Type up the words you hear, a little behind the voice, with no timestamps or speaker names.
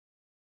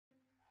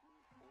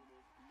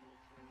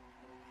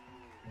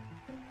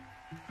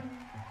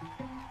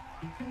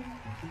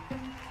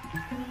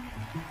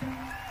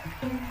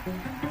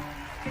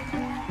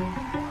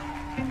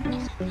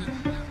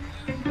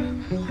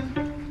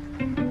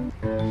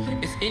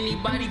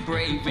anybody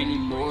brave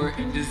anymore?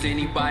 Does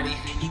anybody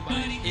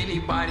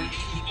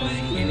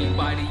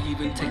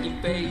even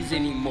taking phase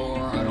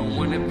anymore? I don't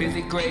wanna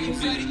visit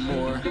graves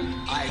anymore.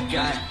 I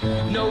got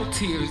no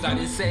tears I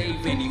didn't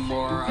save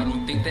anymore. I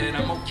don't think that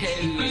I'm okay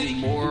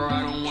anymore.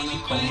 I don't wanna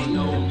call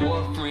no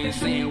more friends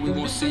saying we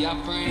won't see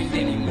our friends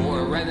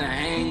anymore. Rather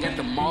hang at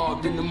the mall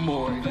than the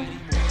morgue.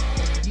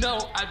 No,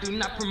 I do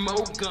not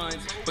promote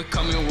guns, but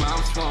coming where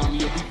I'm from,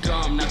 you'll be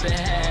dumb not to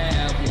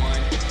have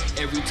one.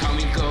 Every time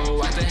we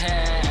go out to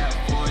have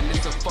fun,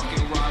 it's a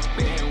fucking rock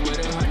band with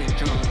 100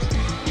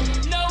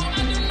 drums. No,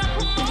 I do not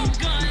promote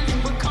guns,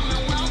 but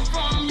coming where I'm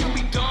from, you'll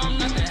be dumb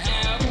not to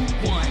have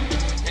one.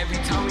 Every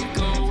time we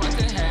go out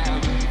to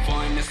have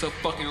fun, it's a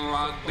fucking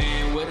rock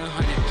band with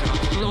 100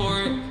 drums.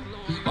 Lord,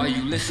 are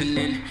you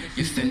listening?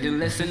 You're sending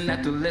lesson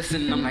after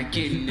lesson, I'm not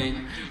getting it.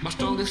 My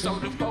strongest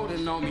soldier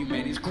folding on me,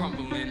 man, he's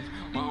crumbling.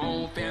 My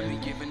own family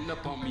giving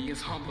up on me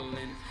is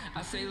humbling.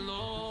 I say,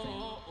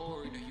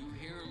 Lord, do you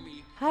hear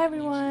me? Hi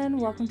everyone,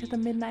 welcome to the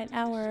Midnight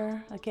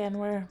Hour. Again,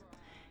 we're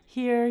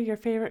here, your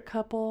favorite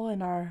couple,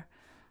 in our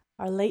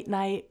late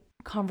night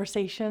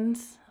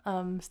conversations.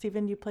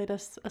 Steven, you played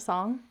us a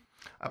song?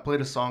 I played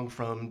a song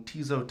from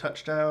Pick-me-sode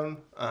Touchdown.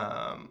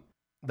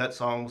 That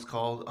song was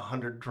called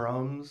 100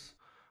 Drums.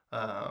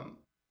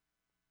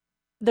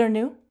 They're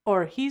new?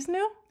 Or he's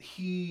new?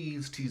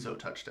 He's Pick-me-sode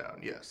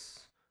Touchdown, yes.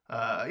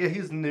 Yeah,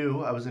 he's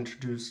new. I was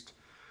introduced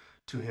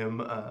to him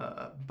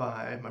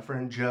by my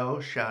friend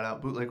Joe. Shout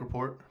out Bootleg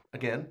Report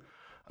again.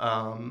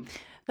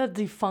 The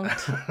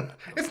defunct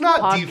It's not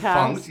podcast.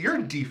 defunct.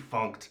 You're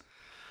defunct.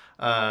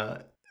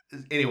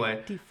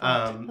 Anyway.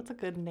 Defunct. That's a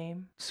good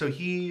name. So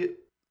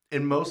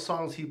in most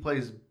songs, he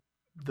plays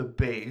the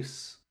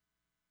bass.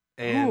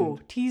 And Ooh,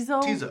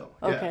 Pick-me-sode? Pick-me-sode,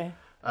 yeah. Okay.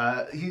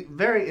 He's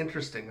very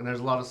interesting, and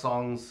there's a lot of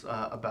songs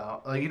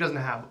about, like, he doesn't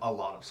have a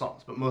lot of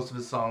songs, but most of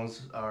his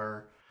songs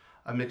are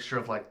a mixture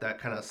of like that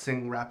kind of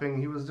sing rapping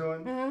he was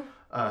doing.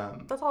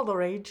 Mm-hmm. That's all the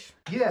rage.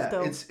 Yeah,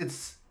 still.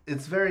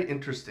 it's very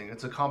interesting.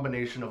 It's a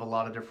combination of a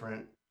lot of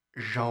different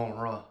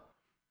genre.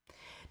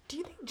 Do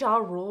you think Ja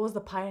Rule was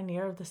the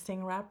pioneer of the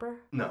sing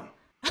rapper? No.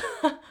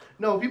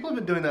 No, people have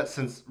been doing that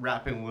since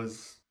rapping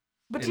was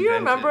But invented. do you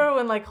remember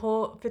when like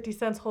 50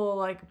 Cent's whole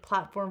like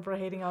platform for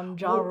hating on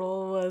Ja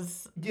Rule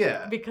was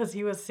because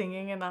he was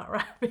singing and not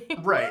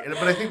rapping? Right,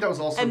 but I think that was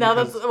also and now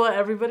that's what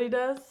everybody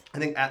does? I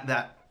think at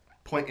that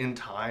point in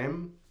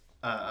time,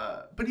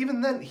 but even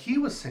then he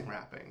was sing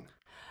rapping.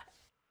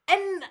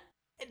 And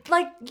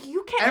like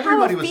you can't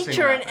Everybody have a was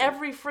feature in sing-rapping.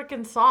 every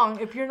freaking song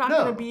if you're not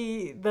going to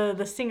be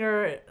the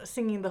singer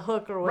singing the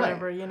hook or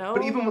whatever, right. You know?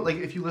 But even like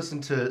if you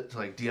listen to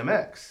like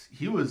DMX,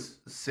 he was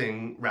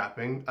sing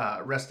rapping.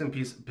 Rest in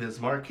peace, Biz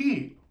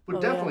Markie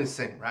would definitely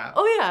sing rap.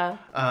 Oh yeah.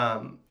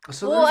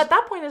 So at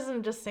that point, isn't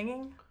it just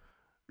singing?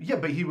 Yeah,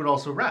 but he would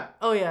also rap.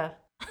 Oh yeah.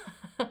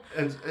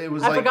 And it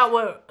was I forgot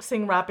what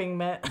sing rapping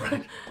meant.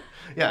 Right.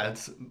 Yeah,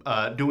 it's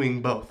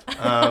doing both.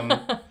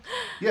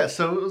 Yeah,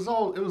 so it was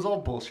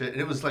all bullshit.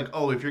 And it was like,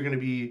 oh, if you're gonna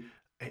be,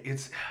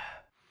 it's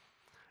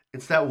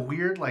that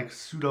weird like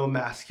pseudo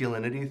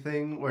masculinity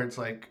thing where it's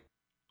like,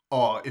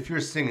 oh, if you're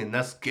singing,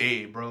 that's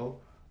gay, bro.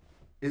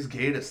 It's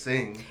gay to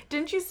sing.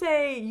 Didn't you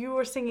say you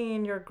were singing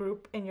in your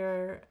group in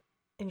your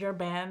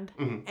band,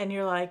 mm-hmm. and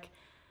you're like,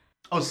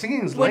 oh,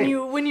 singing is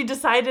lame. When you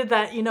decided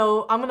that, you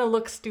know, I'm gonna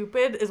look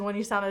stupid is when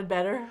you sounded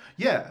better?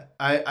 Yeah,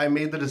 I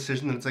made the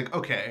decision that it's like,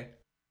 okay,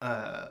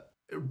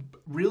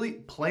 really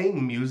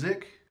playing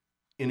music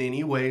in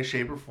any way,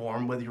 shape, or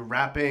form, whether you're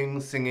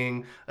rapping,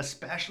 singing,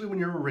 especially when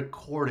you're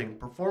recording,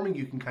 performing,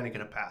 you can kind of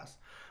get a pass.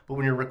 But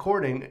when you're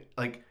recording,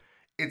 like,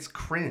 it's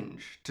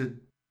cringe to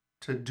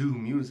do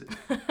music.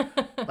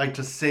 Like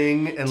to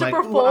sing and to like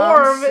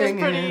perform is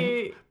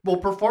pretty. Well,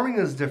 performing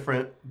is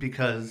different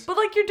because. But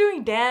like you're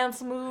doing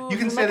dance moves. You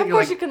can say like, that of you're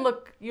course like, you can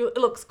look. It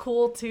looks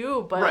cool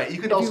too. But right, you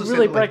could also say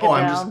really that, like,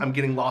 I'm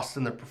getting lost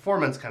in the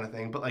performance kind of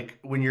thing. But like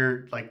when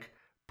you're like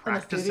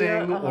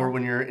practicing or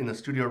when you're in the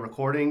studio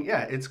recording,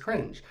 yeah, it's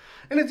cringe,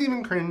 and it's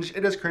even cringe.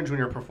 It is cringe when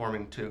you're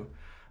performing too.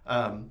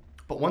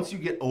 But once you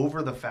get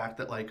over the fact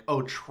that like,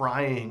 oh,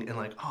 trying and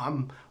like, oh,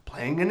 I'm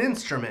playing an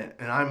instrument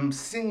and I'm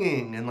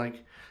singing and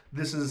like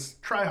this is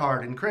try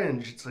hard and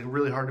cringe. It's like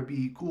really hard to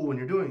be cool when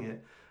you're doing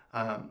it.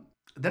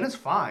 Then it's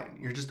fine.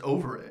 You're just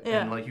over it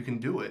and like you can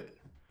do it.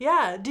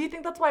 Yeah. Do you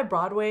think that's why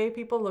Broadway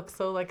people look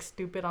so like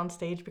stupid on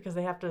stage because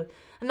they have to,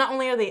 and not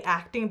only are they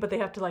acting, but they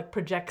have to like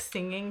project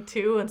singing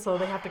too, and so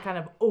they have to kind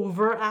of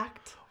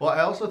overact? Well, I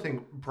also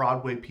think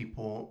Broadway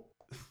people,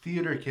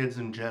 theater kids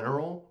in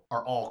general,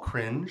 are all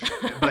cringe,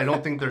 but I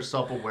don't think they're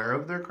self-aware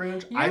of their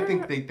cringe. I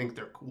think they think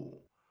they're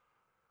cool.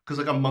 Because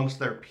like amongst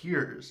their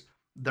peers,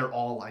 they're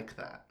all like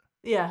that.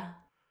 Yeah.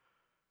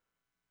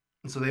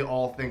 And so they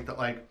all think that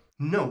like,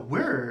 no,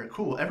 we're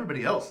cool.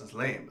 Everybody else is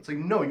lame. It's like,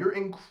 no, you're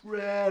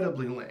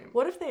incredibly lame.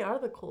 What if they are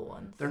the cool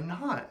ones? They're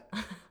not.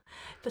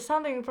 They're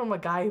sounding from a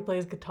guy who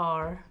plays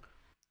guitar.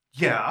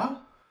 Yeah.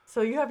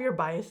 So you have your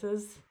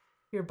biases.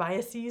 Your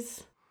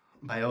biases.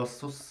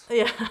 Biases.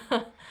 Yeah.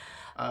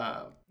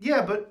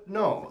 Yeah, but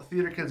no,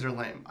 theater kids are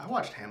lame. I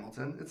watched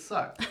Hamilton. It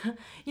sucked.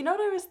 You know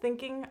what I was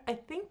thinking? I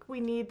think we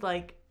need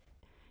like,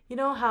 you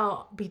know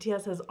how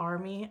BTS has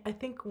ARMY? I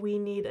think we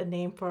need a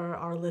name for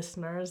our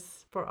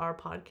listeners for our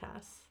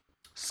podcast.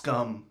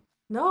 Scum.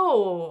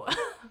 No.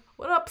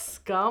 What up,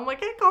 scum? I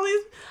can't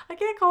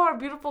call our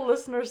beautiful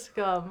listeners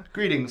scum.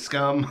 Greetings,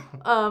 scum.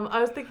 I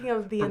was thinking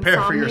of the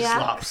Prepare for your Insomniacs.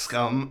 slop,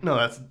 scum.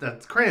 No,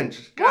 that's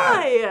cringe. God,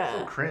 Why?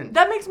 so cringe.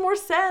 That makes more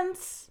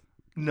sense.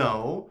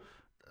 No.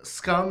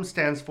 Scum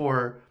stands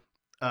for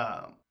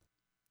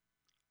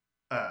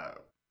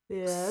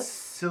Yes.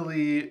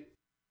 silly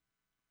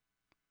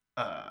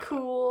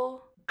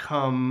Cool.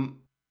 cum.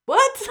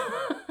 What?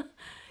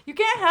 You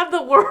can't have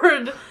the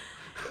word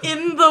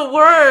in the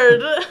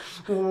word.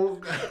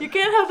 You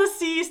can't have the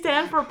C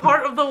stand for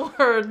part of the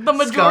word, the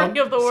majority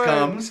of the word.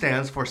 Scum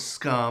stands for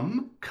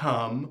scum,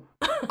 cum,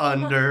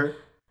 under,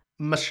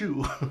 my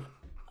shoe.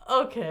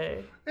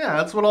 Okay. Yeah,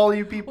 that's what all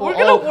you people... We're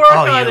gonna work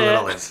on you it.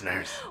 little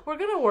listeners. We're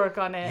gonna work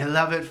on it. You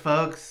love it,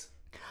 folks.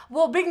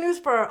 Well, big news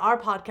for our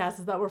podcast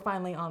is that we're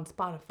finally on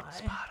Spotify.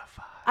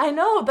 Spotify. I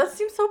know, that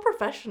seems so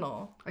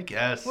professional. I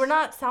guess. We're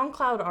not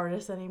SoundCloud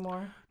artists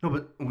anymore. No,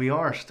 but we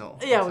are still.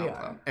 Yeah, on we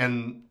SoundCloud. are.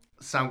 And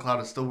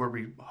SoundCloud is still where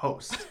we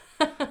host.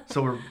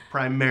 So we're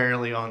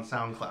primarily on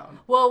SoundCloud.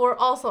 Well, we're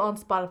also on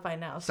Spotify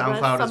now. So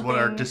SoundCloud is what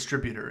our something-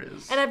 distributor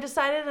is. And I've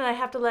decided, and I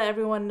have to let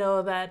everyone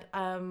know that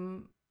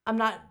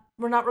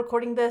we're not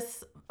recording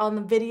this on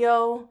the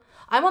video.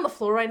 I'm on the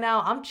floor right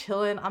now. I'm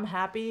chilling. I'm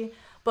happy.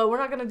 But we're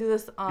not going to do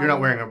this on... You're not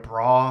wearing a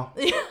bra.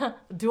 Yeah.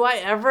 Do I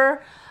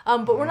ever?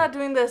 But we're not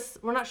doing this.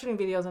 We're not shooting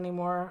videos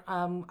anymore.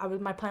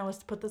 My plan was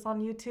to put this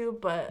on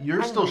YouTube, but...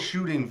 You're still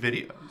shooting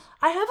videos.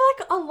 I have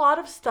like a lot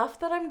of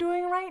stuff that I'm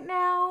doing right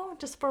now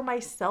just for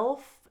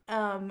myself,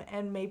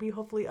 and maybe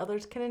hopefully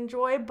others can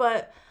enjoy,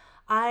 but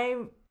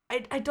I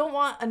don't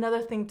want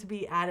another thing to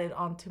be added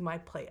onto my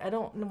plate. I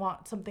don't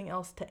want something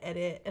else to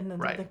edit and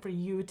then something for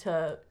you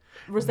to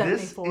resent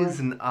me for. This is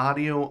an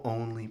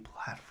audio-only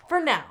platform.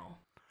 For now.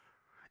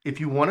 If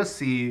you want to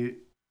see...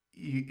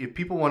 If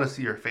people want to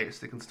see your face,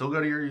 they can still go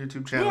to your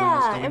YouTube channel. Yeah,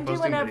 You'll still and be do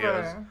posting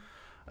whatever.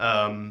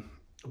 videos.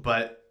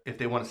 But if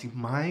they want to see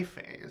my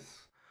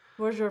face...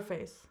 Where's your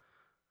face?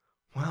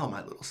 Well,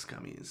 my little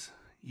scummies,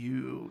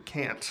 you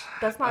can't.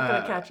 That's not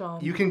gonna catch on.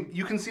 You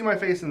can see my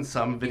face in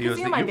some videos You can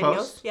see that my you videos,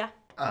 post. yeah.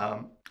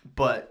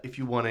 But if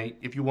you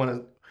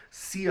wanna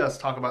see us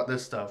talk about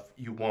this stuff,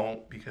 you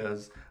won't,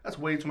 because that's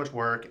way too much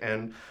work,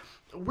 and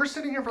we're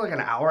sitting here for like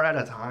an hour at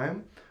a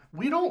time.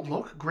 We don't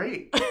look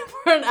great.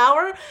 For an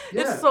hour?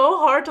 Yeah. It's so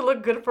hard to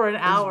look good for an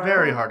hour. It's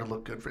very hard to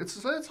look good for.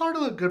 It's hard to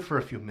look good for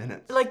a few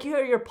minutes. Like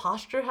your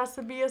posture has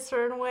to be a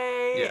certain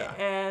way, Yeah.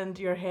 and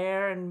your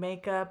hair and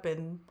makeup,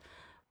 and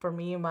for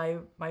me, my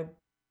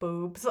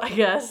boobs, I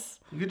guess.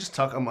 You could just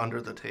tuck them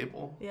under the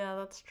table. Yeah,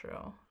 that's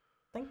true.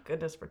 Thank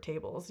goodness for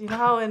tables. You know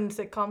how in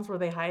sitcoms where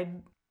they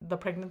hide the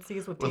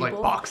pregnancies with tables?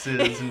 Like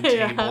boxes and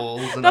Yeah.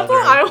 tables and That's other...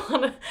 what I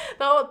want to...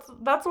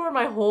 That's where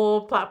my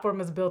whole platform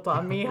is built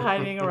on, me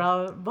hiding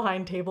around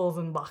behind tables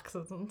and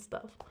boxes and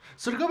stuff.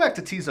 So to go back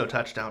to Tizo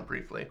Touchdown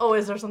briefly. Oh,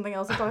 is there something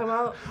else to talk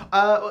about?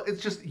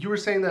 It's just, you were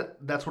saying that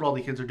that's what all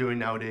the kids are doing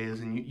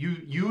nowadays, and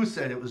you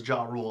said it was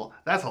Ja Rule.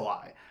 That's a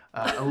lie.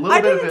 A little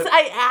bit of it...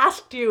 I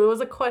asked you. It was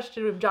a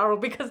question of Ja Rule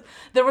because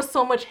there was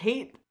so much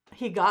hate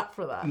he got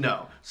for that.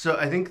 No. So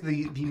I think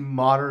the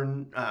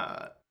modern...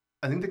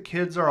 I think the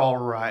kids are all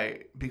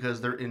right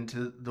because they're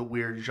into the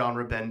weird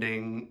genre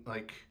bending,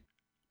 like...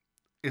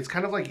 It's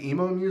kind of like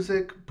emo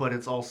music, but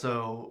it's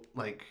also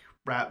like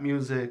rap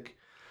music.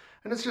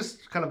 And it's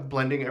just kind of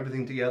blending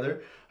everything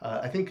together.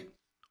 I think,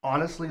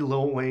 honestly,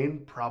 Lil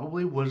Wayne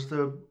probably was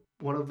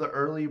one of the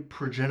early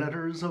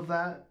progenitors of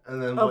that.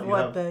 And then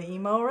The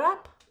emo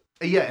rap?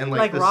 Yeah, and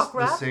like rock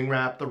rap? The sing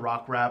rap, the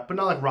rock rap, but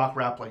not like rock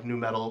rap, like new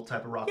metal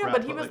type of rock rap. Yeah,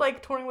 but he was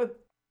like touring with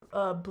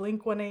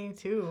Blink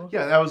 182.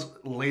 Yeah, that was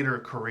later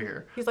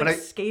career. He's like a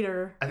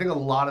skater. I think a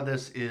lot of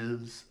this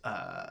is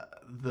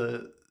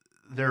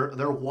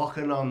they're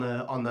walking on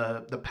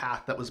the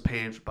path that was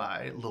paved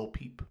by Lil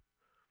Peep.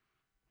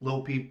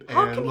 Lil Peep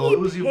and Lil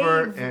Uzi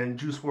Vert and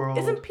Juice WRLD.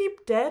 Isn't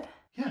Peep dead?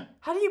 Yeah.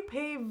 How do you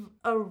pave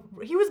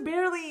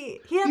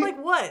he had like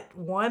what?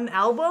 One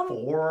album?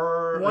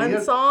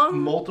 One song?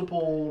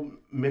 Multiple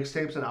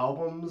mixtapes and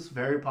albums,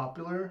 very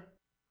popular.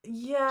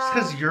 Yeah. Just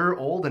because you're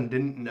old and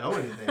didn't know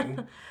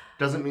anything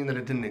doesn't mean that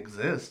it didn't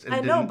exist. I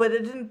know, but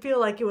it didn't feel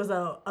like it was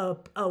a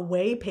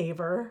way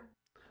paver.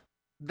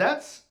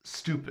 That's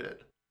stupid.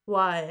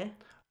 Why?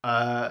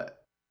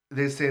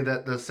 They say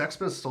that the Sex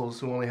Pistols,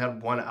 who only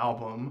had one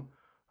album,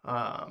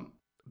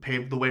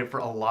 paved the way for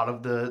a lot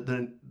of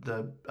the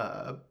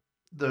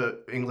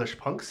English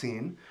punk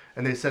scene,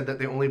 and they said that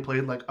they only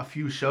played like a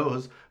few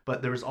shows,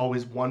 but there was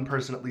always one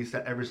person at least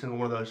at every single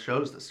one of those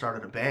shows that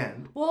started a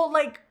band. Well,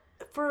 like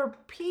for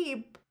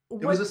Peep,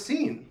 it was a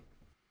scene.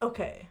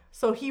 Okay,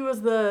 so he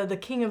was the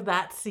king of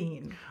that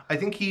scene. I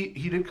think he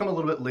did come a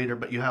little bit later,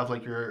 but you have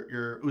like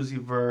your Uzi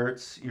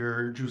Verts,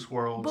 your Juice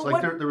WRLDs,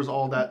 like there was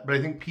all that. But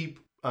I think Peep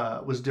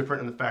was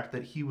different in the fact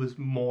that he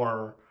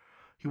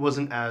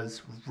wasn't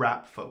as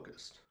rap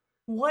focused.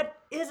 What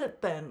is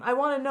it then? I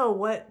want to know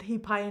what he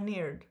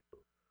pioneered.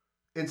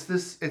 It's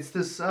this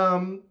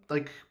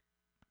like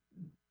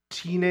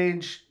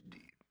teenage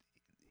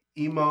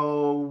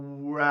emo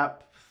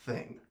rap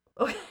thing.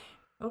 Okay.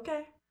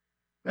 Okay.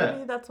 Yeah.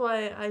 Maybe that's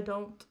why I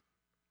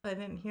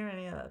didn't hear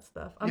any of that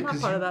stuff. I'm Yeah, not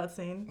 'cause part of that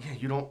scene. Yeah,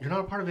 you're not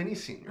a part of any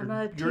scene. I'm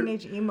not a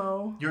teenage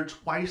emo. You're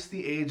twice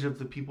the age of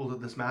the people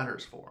that this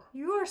matters for.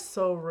 You are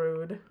so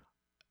rude.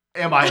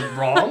 Am I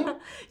wrong?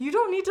 You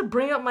don't need to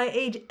bring up my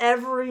age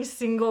every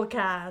single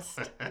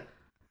cast.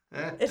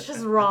 It's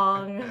just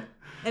wrong.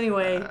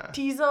 Anyway,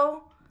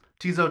 Tizo.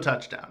 Tizo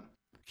touchdown.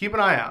 Keep an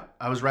eye out.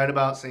 I was right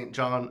about St.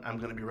 John. I'm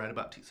going to be right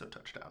about Tizo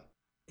touchdown.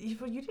 You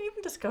didn't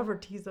even discover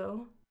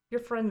Tizo.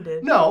 Your friend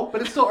did. No,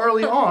 but it's still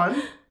early on.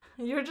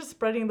 You're just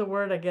spreading the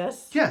word, I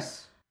guess.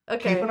 Yes.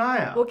 Okay. Keep an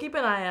eye out. We'll keep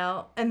an eye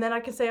out, and then I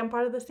can say I'm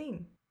part of the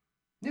scene.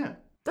 Yeah.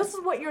 This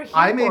is what you're here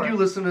I for. made you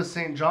listen to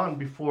St. John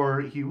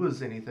before he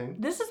was anything.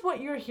 This is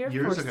what you're here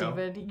Years for, ago.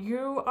 Steven.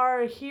 You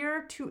are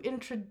here to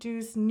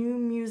introduce new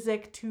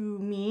music to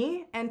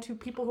me and to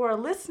people who are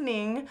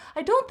listening.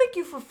 I don't think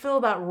you fulfill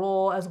that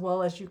role as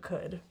well as you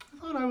could. I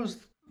thought I was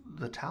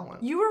the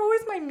talent. You were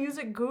always my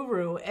music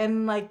guru,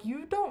 and like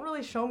you don't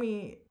really show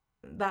me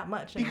that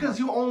much anymore. Because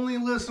you only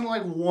listen to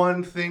like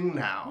one thing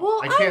now.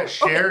 Well, I can't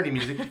share any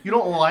music. You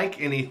don't like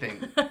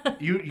anything.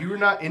 You're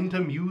not into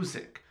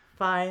music.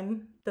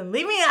 Fine. Then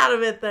leave me out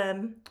of it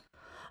then.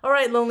 All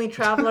right, Lonely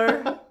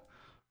Traveler.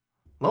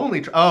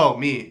 Oh,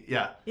 me.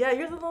 Yeah. Yeah,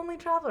 you're the Lonely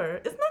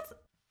Traveler. Is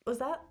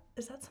that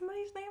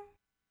somebody's name?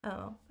 I don't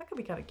know. That could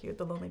be kind of cute,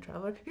 the Lonely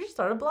Traveler. You should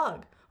start a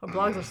blog. Our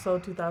blogs are so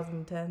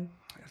 2010.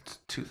 It's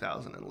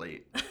 2000 and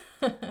late.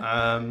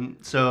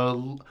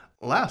 So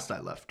last I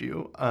left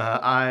you,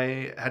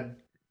 I had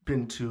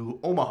been to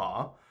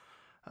Omaha.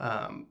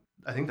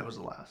 I think that was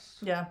the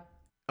last. Yeah.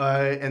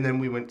 And then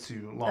we went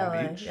to Long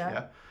LA, Beach.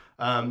 yeah.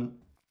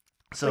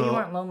 So But you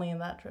weren't lonely in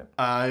that trip.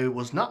 I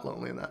was not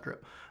lonely in that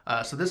trip.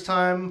 So this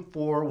time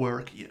for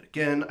work, yet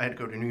again, I had to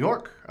go to New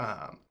York.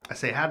 I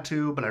say had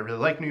to, but I really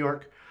like New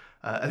York.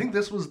 I think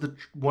this was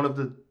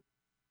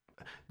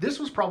this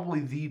was probably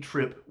the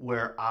trip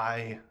where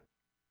I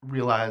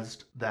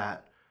realized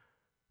that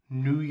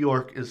New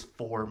York is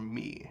for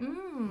me.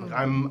 Like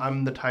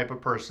I'm the type of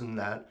person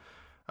that,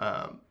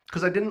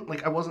 because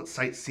I wasn't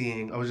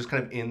sightseeing. I was just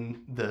kind of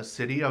in the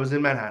city. I was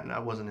in Manhattan. I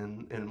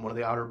wasn't in one of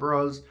the outer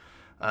boroughs.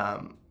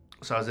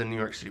 So I was in New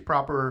York City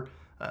proper,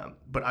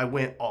 but I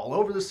went all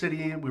over the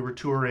city. We were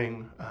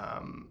touring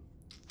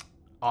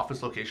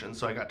office locations,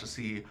 so I got to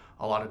see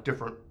a lot of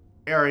different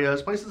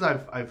areas, places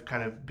I've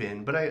kind of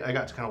been, but I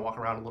got to kind of walk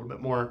around a little bit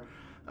more.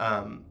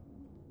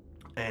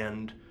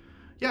 And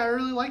yeah, I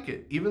really like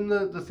it. Even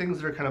the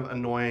things that are kind of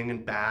annoying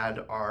and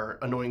bad are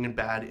annoying and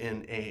bad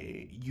in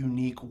a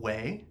unique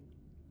way.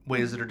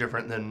 Ways that are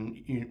different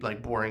than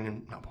like boring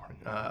and not boring,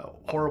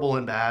 horrible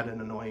and bad and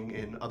annoying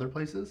in other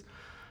places.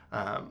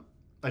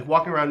 Like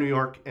walking around New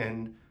York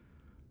and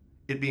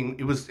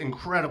it was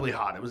incredibly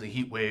hot. It was a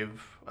heat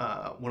wave,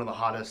 one of the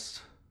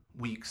hottest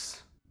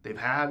weeks they've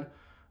had.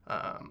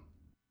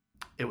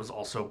 It was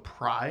also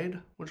Pride,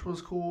 which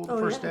was cool the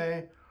first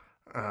day.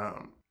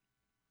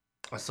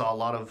 I saw a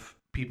lot of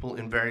people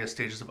in various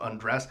stages of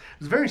undress. It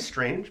was very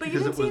strange. But you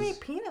didn't see any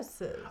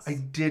penises. I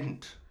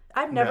didn't.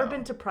 I've never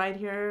been to Pride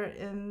here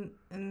in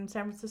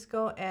San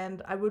Francisco,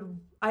 and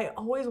I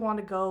always want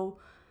to go.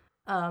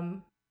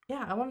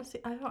 Yeah, I want to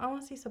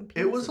see some penises.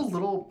 It was a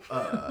little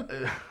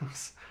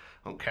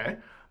okay.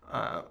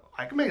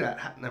 I can make that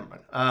happen. Never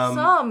mind.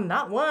 Some,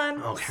 not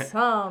one. Okay.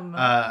 Some.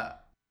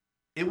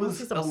 It was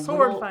see some a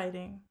sword little,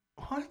 fighting.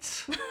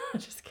 What?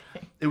 Just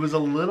kidding. It was a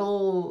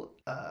little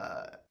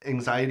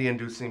anxiety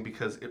inducing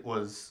because it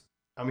was.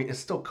 I mean, it's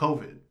still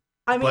COVID.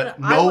 I mean, but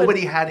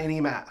nobody had any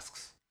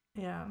masks.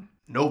 Yeah.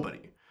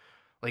 Nobody.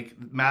 Like,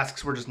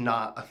 masks were just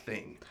not a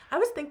thing. I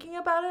was thinking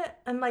about it,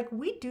 and like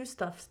we do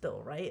stuff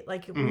still, right?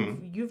 Like you've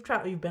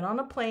been on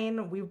a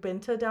plane, we've been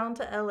down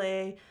to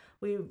LA,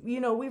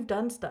 we've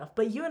done stuff,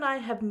 but you and I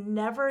have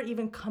never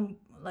even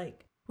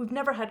we've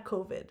never had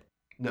COVID.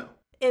 No.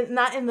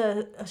 Not in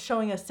the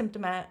showing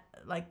a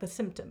like the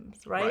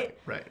symptoms, right?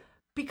 Right.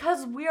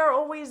 Because we are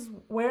always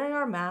wearing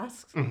our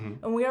masks,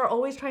 and we are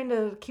always trying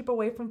to keep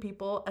away from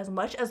people as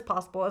much as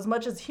possible, as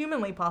much as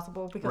humanly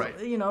possible, because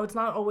it's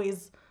not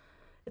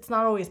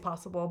always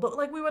possible. But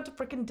like we went to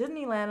freaking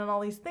Disneyland and all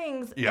these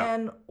things,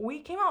 and we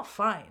came out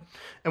fine.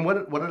 And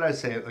what did I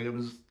say? Like it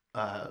was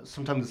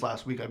sometime this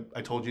last week.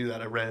 I told you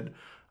that I read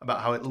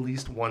about how at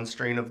least one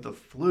strain of the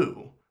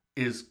flu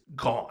is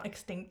gone,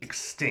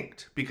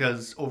 extinct,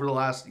 because over the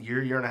last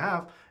year and a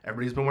half,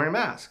 everybody's been wearing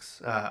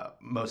masks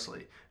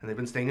mostly, and they've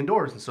been staying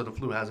indoors, and so the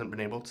flu hasn't been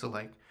able to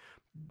like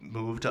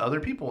move to other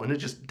people, and it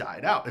just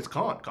died out. It's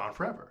gone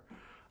forever.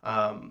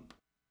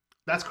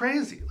 That's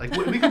crazy. Like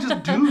we could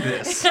just do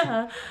this.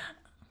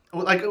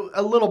 Like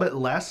a little bit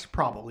less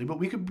probably, but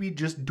we could be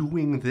just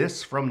doing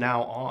this from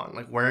now on,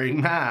 like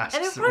wearing masks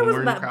and it probably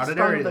wasn't that crowded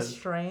strong areas. Of a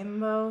strain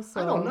though.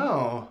 So. I don't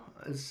know.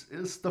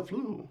 It's the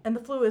flu. And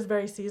the flu is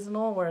very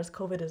seasonal, whereas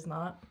COVID is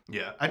not.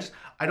 Yeah,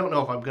 I don't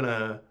know if I'm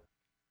gonna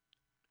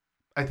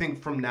I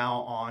think from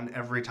now on,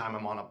 every time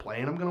I'm on a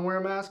plane, I'm going to wear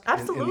a mask.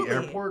 Absolutely. In the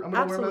airport, I'm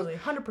going to wear a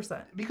mask. Absolutely,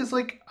 100%. Because,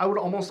 like, I would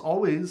almost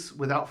always,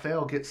 without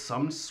fail, get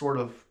some sort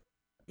of...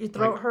 Your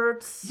throat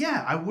hurts.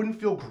 Yeah, I wouldn't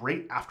feel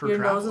great after Your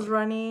traveling. nose is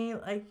runny.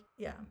 Like,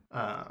 yeah.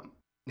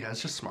 Yeah,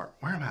 it's just smart.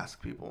 Wear a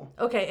mask, people.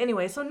 Okay,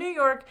 anyway, so New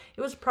York,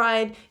 it was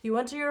Pride. You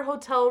went to your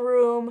hotel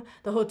room.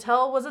 The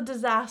hotel was a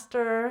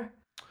disaster.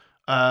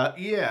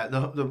 Yeah,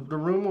 the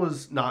room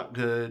was not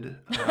good.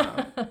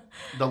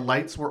 The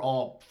lights were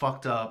all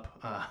fucked up.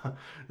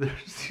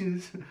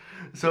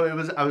 So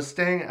I was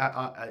staying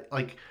at,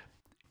 like,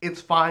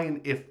 it's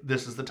fine if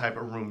this is the type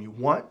of room you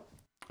want.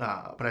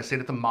 But I stayed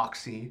at the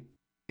Moxie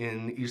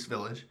in East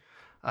Village.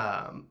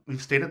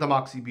 We've stayed at the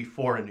Moxie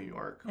before in New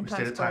York. We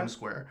stayed at Times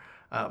Square.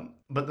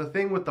 But the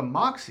thing with the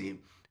Moxie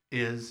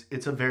is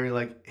it's a very,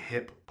 like,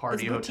 hip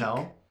party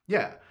hotel.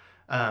 Yeah.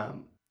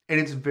 And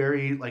it's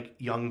very, like,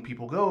 young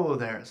people go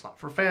there. It's not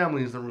for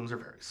families. The rooms are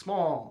very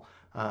small.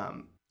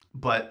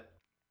 But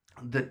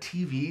the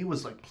TV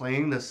was, like,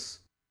 playing this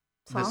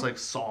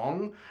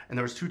song. And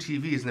there was 2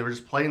 TVs. And they were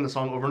just playing the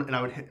song over. And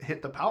I would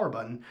hit the power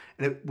button.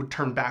 And it would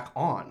turn back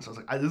on. So I was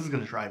like, this is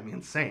going to drive me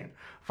insane.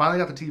 Finally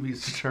got the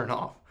TVs to turn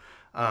off.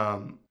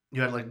 You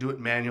had to, like, do it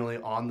manually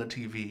on the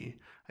TV,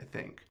 I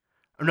think.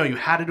 Or no, you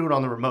had to do it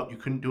on the remote. You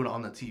couldn't do it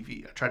on the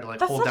TV. I tried to,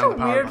 like, hold down the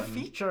power button. That's such a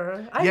weird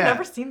feature. I've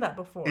never seen that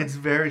before. It's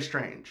very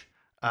strange.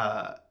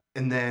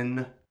 And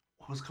then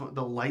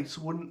the lights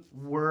wouldn't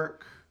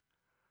work.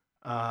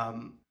 So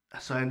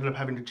I ended up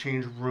having to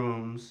change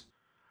rooms.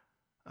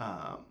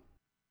 That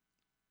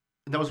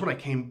was when I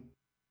came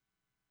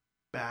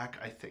back,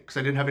 I think, because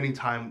I didn't have any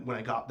time when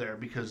I got there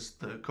because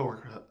the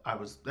coworker I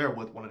was there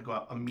with wanted to go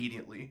out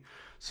immediately.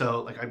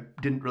 So, like, I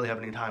didn't really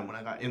have any time when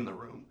I got in the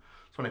room.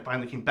 So when I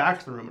finally came back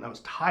to the room and I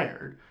was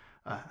tired,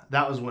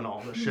 that was when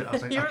all the shit, I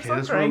was like, okay,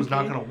 this room's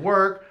not going to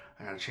work.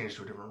 I got to change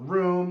to a different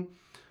room.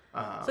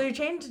 So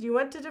you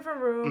went to a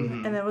different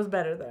room and it was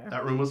better there.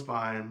 That room was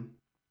fine.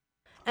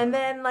 And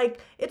then,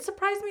 like, it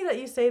surprised me that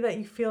you say that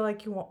you feel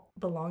like you won't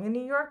belong in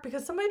New York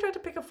because somebody tried to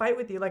pick a fight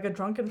with you, like a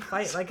drunken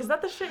fight. Like, is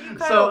that the shit you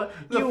kind of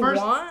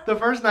want? The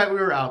first night we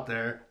were out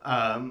there,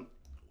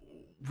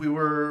 we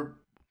were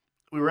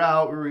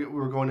out. We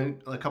were going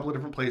to a couple of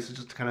different places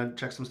just to kind of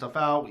check some stuff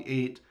out. We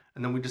ate,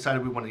 and then we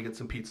decided we wanted to get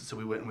some pizza, so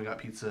we went and we got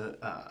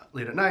pizza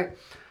late at night.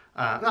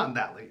 Not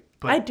that late,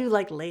 but I do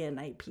like late at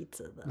night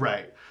pizza though.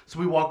 Right. So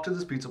we walked to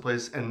this pizza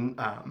place, and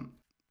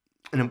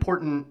an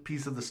important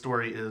piece of the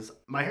story is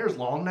my hair's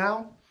long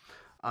now.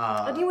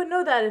 And you would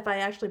know that if I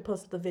actually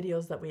posted the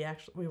videos that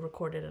we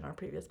recorded in our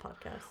previous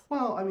podcast.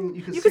 Well, I mean,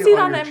 you can see it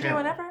on your MJ channel.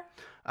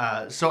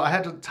 whenever. So I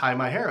had to tie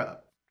my hair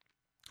up,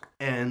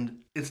 and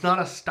it's not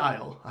a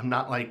style. I'm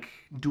not, like,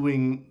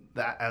 doing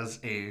that as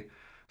a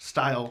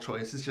style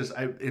choice. It's just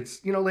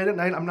it's late at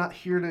night. I'm not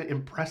here to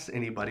impress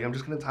anybody. I'm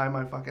just gonna tie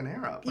my fucking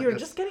hair up. You're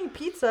just getting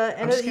pizza,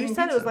 and you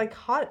said it was like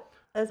hot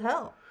as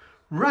hell.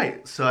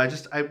 Right. So I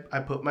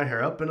put my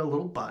hair up in a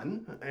little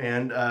bun,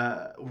 and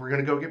we're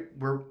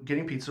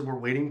getting pizza. We're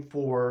waiting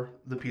for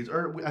the pizza,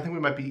 or I think we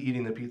might be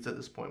eating the pizza at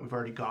this point. We've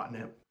already gotten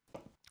it.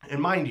 And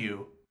mind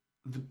you,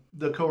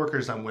 the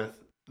coworkers I'm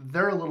with,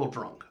 they're a little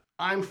drunk.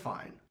 I'm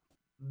fine.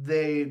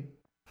 They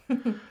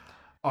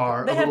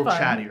are a little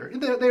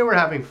chattier. They were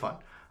having fun.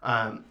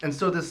 And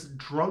so this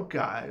drunk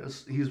guy,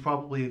 he's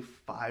probably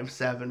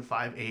 5'7",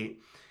 5'8".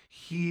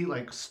 He,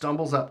 like,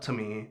 stumbles up to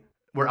me.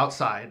 We're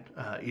outside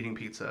eating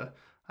pizza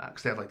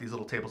because they have, like, these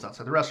little tables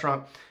outside the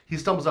restaurant. He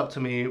stumbles up to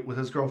me with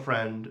his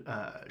girlfriend.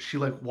 She,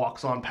 like,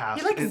 walks on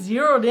past. He, like,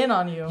 zeroed in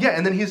on you. Yeah,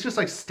 and then he's just,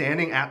 like,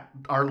 standing at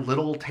our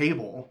little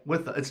table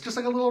with us. It's just,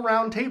 like, a little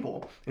round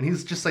table. And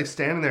he's just, like,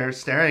 standing there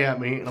staring at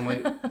me. And I'm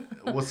like,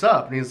 what's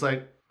up? And he's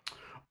like,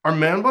 are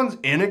man buns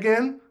in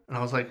again? And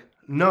I was like,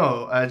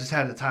 no, I just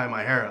had to tie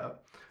my hair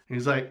up. And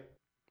he's like,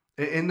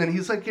 and then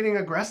he's, like, getting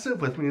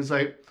aggressive with me. He's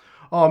like,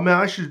 oh man,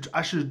 I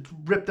should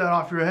rip that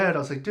off your head. I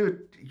was like,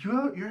 dude,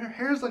 your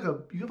hair's like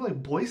you have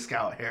like Boy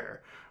Scout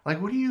hair.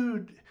 Like, what do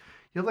you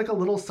have like a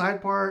little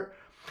side part?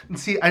 And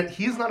see,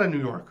 he's not a New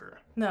Yorker.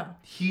 No.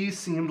 He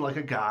seemed like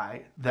a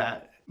guy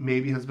that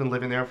maybe has been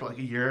living there for like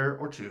a year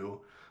or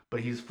two, but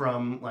he's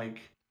from, like,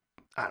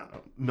 I don't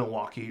know,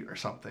 Milwaukee or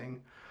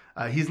something.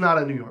 He's not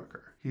a New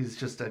Yorker. He's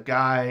just a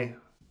guy,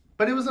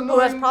 but it was annoying. Who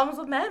has problems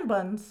with man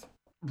buns.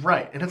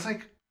 Right. And it's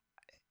like,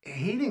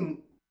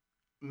 hating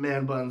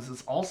man buns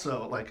is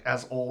also, like,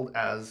 as old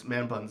as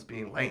man buns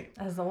being lame.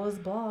 As old as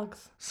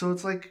blogs. So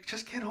it's like,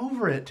 just get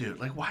over it, dude.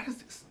 Like, why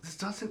does this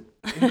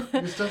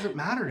doesn't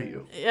matter to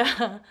you?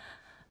 Yeah.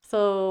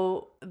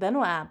 So then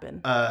what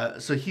happened?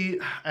 So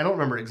I don't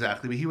remember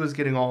exactly, but he was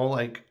getting all,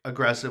 like,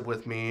 aggressive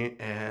with me,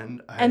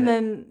 and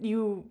then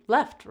you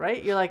left,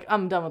 right? You're like,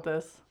 I'm done with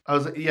this. I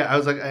was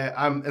like,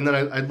 and then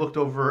I looked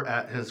over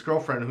at his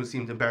girlfriend, who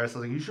seemed embarrassed. I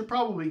was like, you should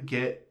probably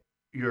get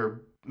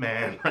your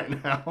man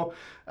right now,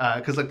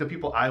 because, like, the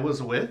people I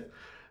was with,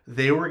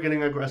 they were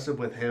getting aggressive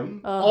with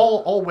him.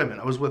 All women.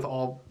 I was with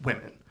all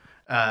women.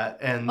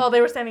 And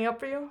they were standing up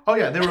for you? Oh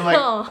yeah, they were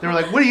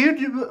like, what do you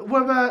do?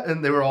 What about?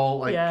 And they were all,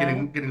 like,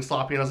 getting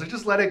sloppy, and I was like,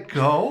 just let it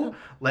go,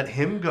 let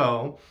him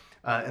go.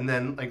 And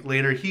then like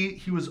later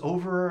he was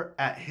over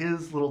at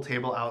his little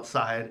table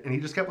outside, and he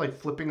just kept like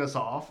flipping us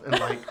off and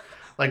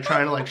like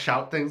trying to like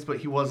shout things, but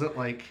he wasn't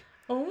like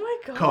Oh my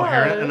god.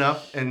 coherent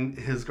enough. And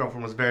his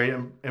girlfriend was very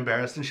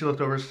embarrassed, and she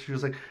looked over. She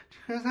was like, "Do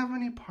you guys have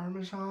any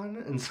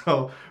Parmesan?" And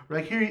so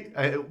like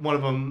one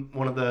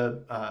of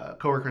the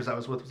coworkers I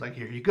was with was like,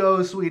 "Here you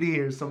go, sweetie.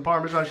 Here's some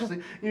Parmesan." She's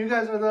like, "You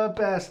guys are the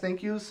best.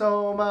 Thank you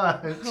so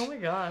much." Oh my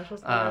gosh,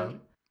 that's weird.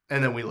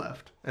 And then we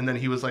left, and then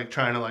he was like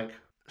trying to like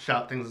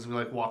shout things as we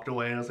like walked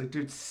away, and I was like,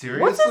 "Dude,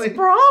 seriously? What's his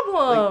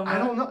problem? Like, I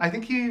don't know. I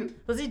think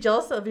Was he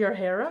jealous of your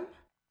harem?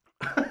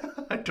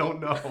 I don't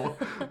know,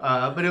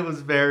 but it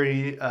was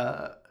very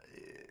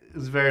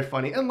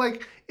funny, and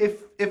like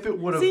if it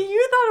would have. See,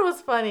 you thought it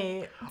was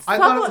funny. I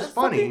thought it was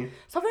funny.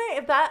 Something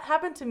if that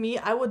happened to me,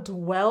 I would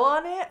dwell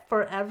on it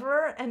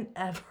forever and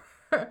ever.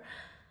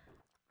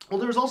 Well,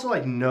 there was also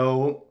like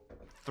no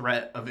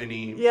threat of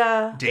any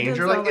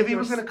danger. Like if he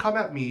was gonna come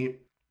at me,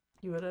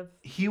 he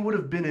would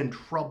have been in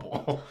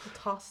trouble.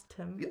 Tossed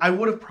him. I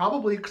would have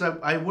probably, because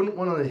I wouldn't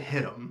want to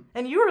hit him.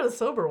 And you were the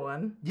sober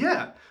one.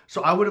 Yeah.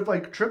 So I would have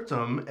like tripped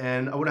him,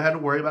 and I would have had to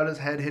worry about his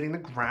head hitting the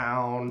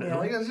ground. And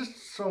like it was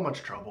just so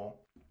much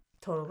trouble.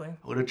 Totally.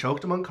 I would have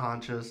choked him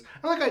unconscious.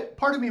 And like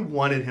part of me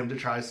wanted him to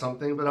try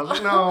something, but I was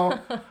like, no.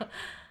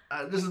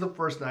 This is the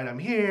first night I'm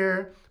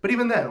here. But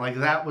even then, like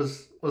that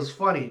was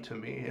funny to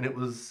me, and it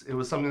was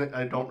something that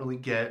I don't really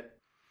get,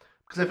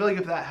 because I feel like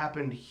if that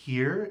happened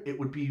here, it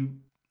would be,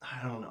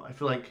 I don't know. I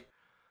feel like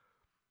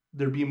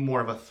there'd be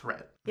more of a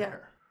threat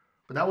there.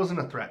 But that wasn't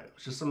a threat. It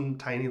was just some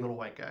tiny little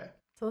white guy.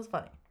 So it was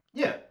funny.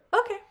 Yeah.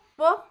 Okay.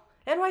 Well,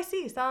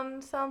 NYC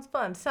sounds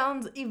fun.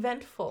 Sounds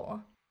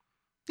eventful.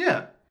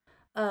 Yeah.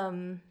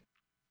 I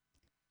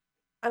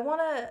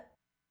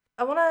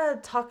wanna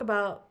talk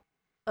about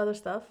other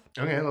stuff.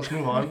 Okay, let's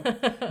move on.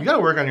 You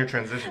gotta work on your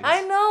transitions.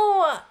 I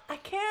know. I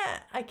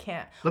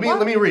can't.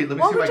 Let me read. Let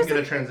me see if I can get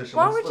a transition.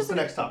 What's the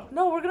next topic?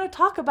 No, we're gonna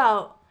talk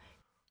about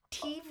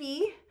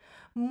TV,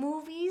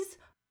 movies,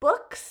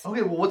 books.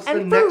 Okay, well, what's the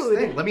food. next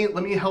thing? Let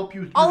me help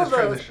you do all this of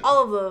those, transition.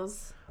 All of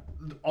those.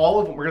 All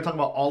of them. We're gonna talk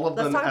about all of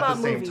Let's them talk at about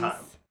the same movies.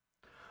 time.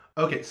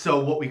 Okay,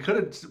 so what you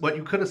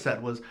could have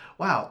said was,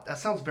 "Wow, that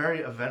sounds very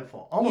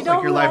eventful. Almost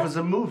like your life is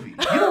a movie."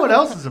 You know what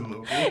else is a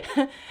movie?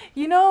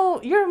 You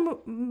know, your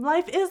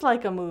life is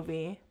like a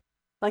movie,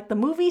 like the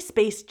movie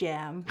Space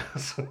Jam.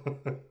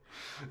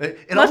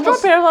 Let's draw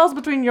parallels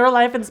between your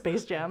life and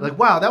Space Jam. Like,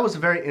 wow, that was a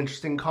very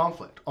interesting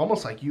conflict.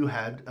 Almost like you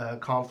had a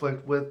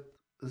conflict with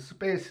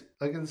space,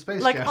 like in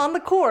Space Jam, like on the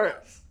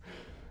court.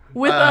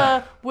 With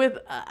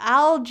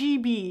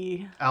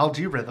LGB.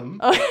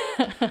 Algorithm.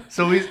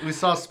 So we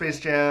saw Space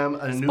Jam,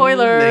 a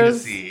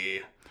Spoilers. New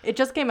Legacy. It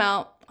just came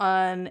out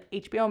on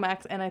HBO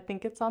Max, and I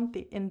think it's on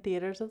in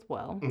theaters as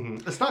well.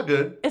 Mm-hmm. It's not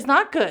good. It's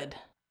not good.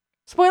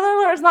 Spoiler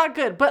alert, it's not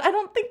good. But I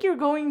don't think you're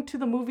going to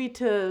the movie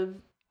to...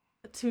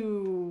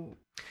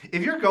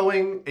 If you're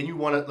going and you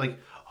want to, like...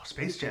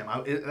 Space Jam,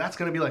 that's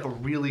going to be like a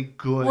really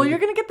good... Well, you're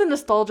going to get the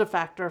nostalgia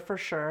factor for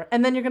sure.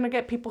 And then you're going to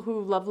get people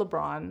who love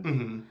LeBron.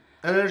 Mm-hmm.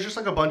 And there's just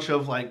like a bunch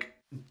of like,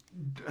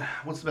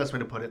 what's the best way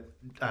to put it?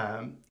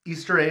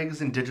 Easter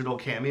eggs and digital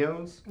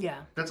cameos. Yeah.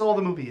 That's all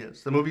the movie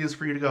is. The movie is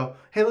for you to go,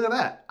 hey, look at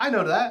that. I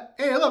know that.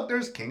 Hey, look,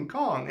 there's King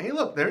Kong. Hey,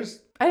 look,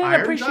 there's I didn't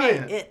Iron appreciate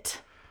Giant.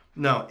 it.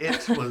 No,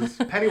 it was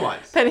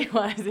Pennywise.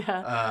 Pennywise,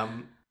 yeah.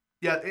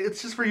 Yeah,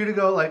 it's just for you to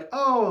go like,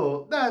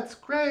 oh, that's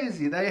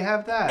crazy. They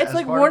have that. It's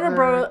like Warner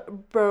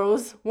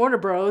Bros.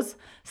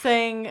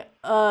 Saying,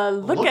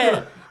 look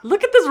at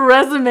this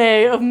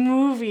resume of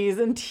movies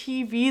and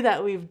TV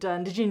that we've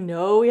done. Did you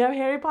know we have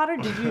Harry Potter?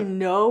 Did you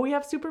know we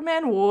have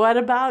Superman? What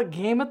about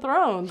Game of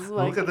Thrones?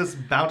 Look at this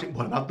bounty.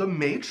 What about The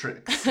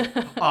Matrix?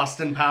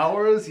 Austin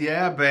Powers?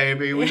 Yeah,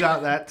 baby, we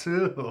got that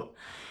too.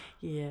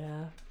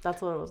 Yeah, that's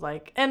what it was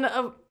like. And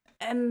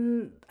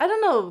I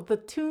don't know,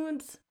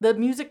 the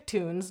music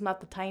tunes,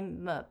 not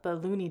the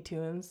Looney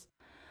Tunes.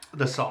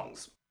 The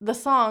songs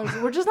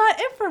were just not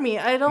it for me.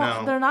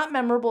 They're not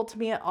memorable to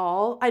me at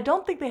all. I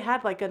don't think they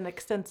had like an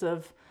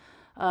extensive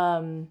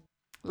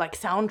like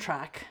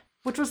soundtrack,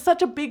 which was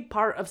such a big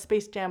part of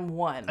Space Jam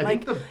 1. I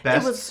think the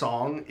best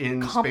song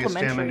in Space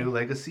Jam: A New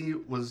Legacy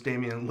was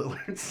Damian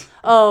Lillard's.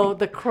 Oh,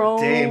 the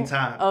Chrome. Dame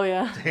Time. Oh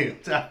yeah. Dame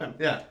Time.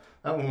 Yeah,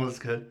 that one was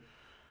good.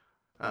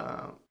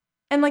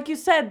 And like you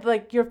said,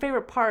 like your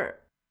favorite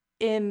part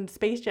in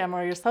Space Jam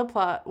or your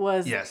subplot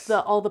was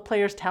all the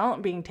players'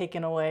 talent being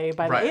taken away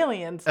by the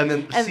aliens. And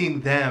then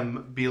seeing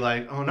them be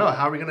like, oh no,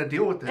 how are we going to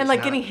deal with this? And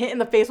like getting hit in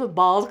the face with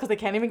balls because they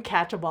can't even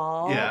catch a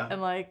ball. Yeah.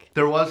 And like...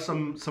 There was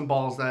some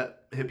balls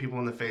that hit people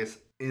in the face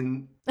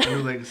in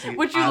New Legacy.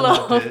 Which you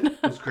loved. Loved it.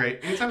 It was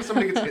great. Anytime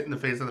somebody gets hit in the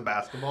face with a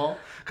basketball,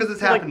 because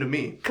it's happened to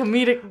me.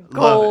 Comedic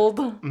gold.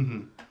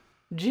 Mm-hmm.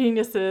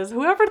 Geniuses.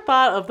 Whoever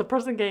thought of the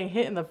person getting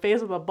hit in the face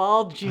with a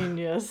ball,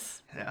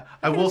 genius. Yeah.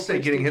 I will say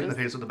getting hit in the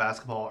face with a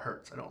basketball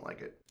hurts. I don't like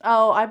it.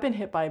 Oh, I've been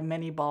hit by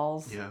many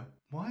balls. Yeah.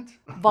 What?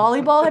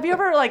 Volleyball? Have you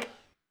ever like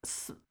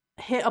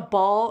hit a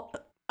ball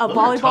a Those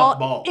are tough volleyball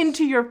balls.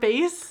 into your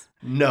face.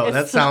 No, It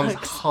that sounds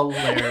sucks.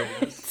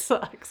 hilarious. It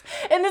sucks.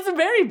 And it's a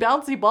very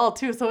bouncy ball,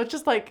 too. So it's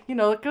just like,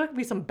 it could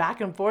be some back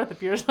and forth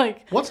if you're just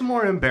like... What's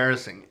more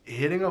embarrassing,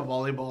 hitting a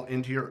volleyball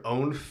into your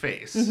own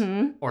face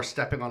or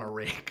stepping on a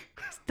rake?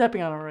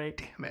 Stepping on a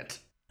rake. Damn it.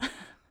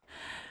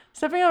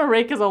 Stepping on a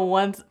rake is a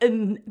once,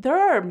 and there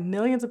are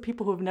millions of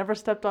people who have never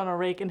stepped on a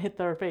rake and hit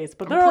their face.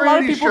 But there are a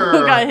lot of people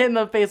who got hit in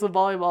the face with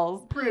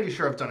volleyballs. Pretty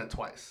sure I've done it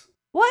twice.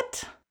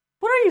 What?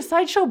 What are you,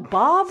 Sideshow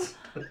Bob?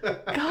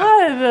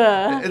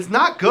 God. It's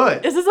not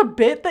good. Is this a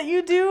bit that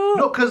you do?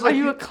 No, because are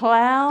you a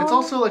clown? It's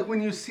also like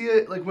when you see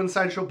it, like when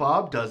Sideshow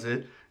Bob does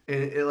it,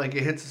 it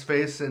hits his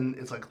face and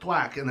it's like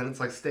thwack, and then it's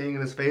like staying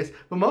in his face.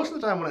 But most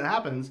of the time when it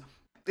happens,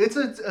 it's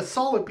a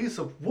solid piece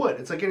of wood.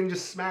 It's like getting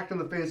just smacked in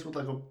the face with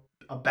like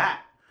a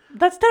bat.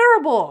 That's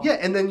terrible. Yeah,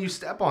 and then you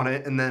step on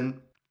it, and then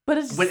but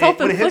it's when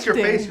it hits your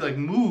face, you like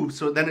move,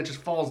 so then it just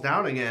falls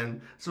down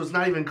again. So it's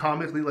not even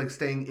comically like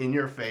staying in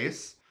your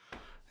face.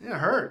 Yeah, it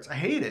hurts. I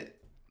hate it.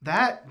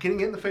 That getting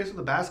hit in the face with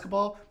a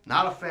basketball,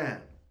 not a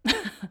fan.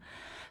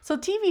 So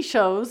TV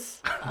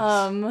shows,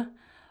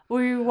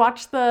 we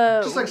watch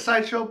the just like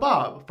Sideshow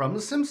Bob from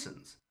The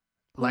Simpsons,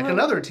 like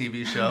another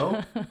TV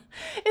show.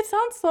 It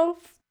sounds so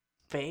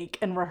fake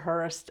and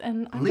rehearsed,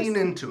 and Lean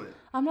into it.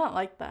 I'm not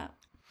like that.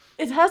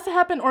 It has to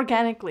happen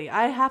organically.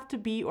 I have to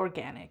be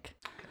organic.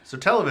 So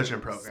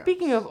television programs.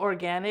 Speaking of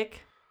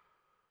organic,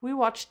 we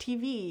watch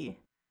TV.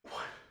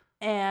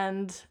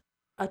 And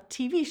a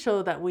TV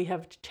show that we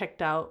have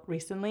checked out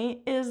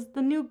recently is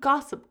the new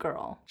Gossip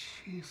Girl.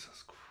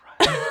 Jesus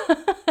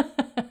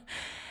Christ.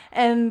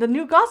 And the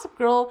new Gossip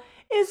Girl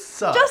is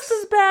just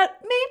as bad,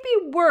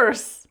 maybe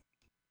worse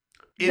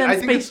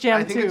than Space Jam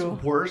 2. I think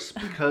it's worse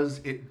because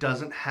it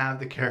doesn't have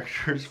the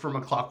characters from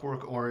A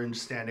Clockwork Orange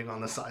standing on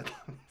the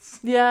sidelines.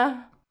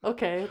 Yeah,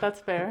 okay,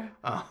 that's fair.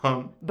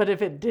 But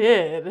if it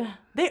did,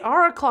 they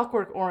are A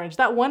Clockwork Orange.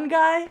 That one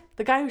guy,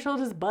 the guy who showed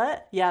his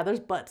butt, yeah, there's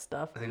butt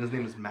stuff. I think his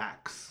name is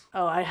Max.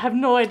 Oh, I have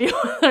no idea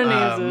what their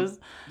names is.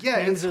 Yeah,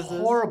 it's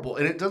horrible,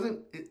 and it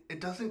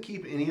doesn't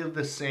keep any of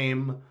the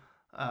same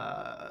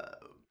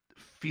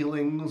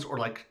feelings or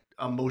like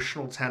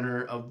emotional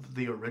tenor of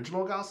the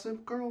original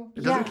Gossip Girl.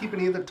 It doesn't keep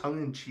any of the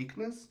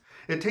tongue-in-cheekness.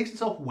 It takes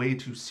itself way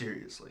too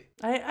seriously.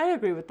 I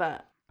agree with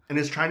that. And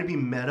it's trying to be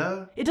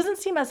meta. It doesn't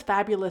seem as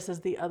fabulous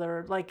as the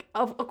other. Like,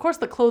 of course,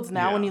 the clothes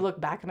now, when you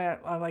look back on it,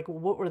 are like,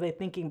 what were they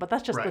thinking? But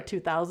that's just the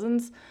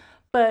 2000s.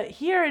 But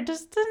here, it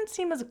just didn't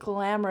seem as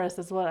glamorous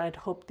as what I'd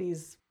hoped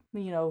these,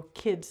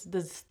 kids,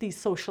 these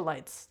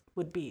socialites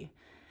would be.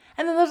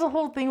 And then there's a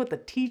whole thing with the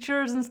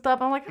teachers and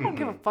stuff. I'm like, I don't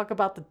give a fuck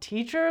about the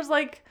teachers.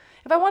 Like,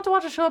 if I want to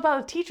watch a show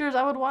about the teachers,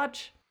 I would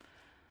watch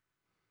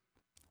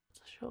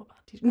a show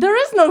about teachers. There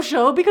is no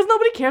show because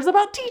nobody cares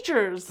about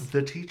teachers.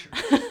 The Teachers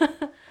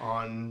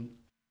on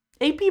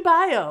AP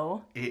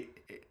Bio.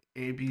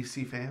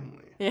 ABC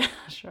Family. Yeah,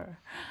 sure.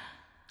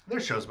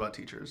 There's shows about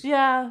teachers.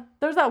 Yeah,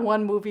 there's that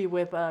one movie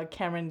with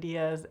Cameron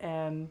Diaz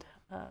and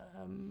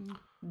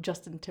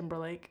Justin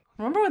Timberlake.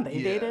 Remember when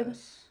they dated?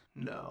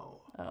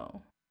 No.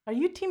 Oh. Are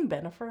you Team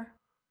Bennifer?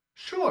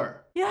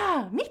 Sure.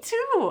 Yeah, me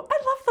too. I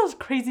love those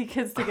crazy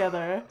kids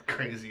together.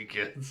 Crazy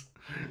kids.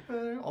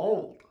 They're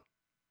old.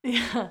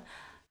 Yeah.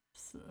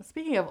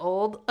 Speaking of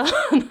old.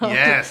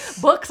 Yes.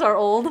 Books are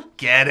old.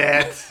 Get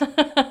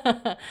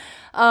it.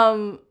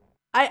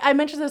 I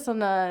mentioned this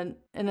in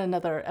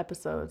another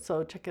episode,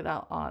 so check it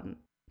out on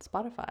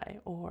Spotify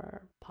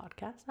or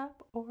podcast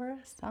app or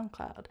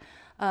SoundCloud.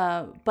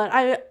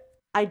 But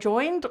I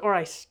joined or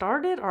I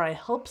started or I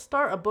helped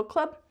start a book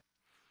club.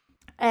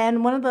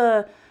 And one of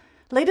the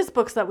latest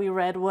books that we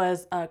read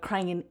was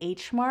Crying in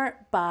H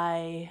Mart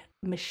by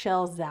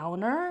Michelle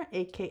Zauner,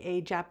 a.k.a.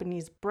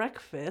 Japanese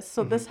Breakfast.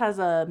 So this has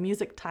a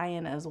music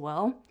tie-in as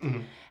well.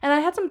 And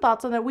I had some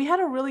thoughts on it. We had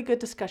a really good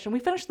discussion. We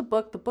finished the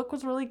book. The book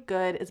was really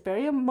good. It's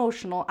very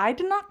emotional. I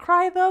did not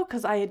cry, though,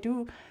 because I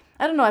don't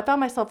know. I found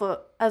myself,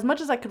 as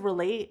much as I could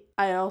relate,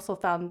 I also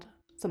found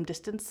some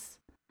distance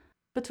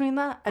between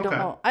that. I don't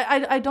know.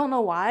 I don't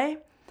know why.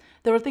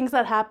 There were things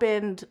that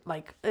happened,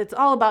 like, it's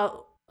all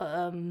about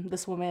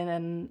this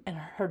woman and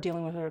her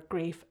dealing with her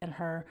grief and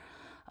her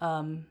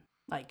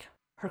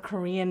her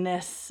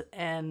Koreanness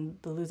and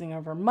the losing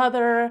of her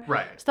mother,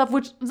 stuff,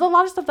 which is a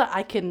lot of stuff that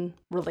I can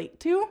relate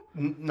to.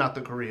 Not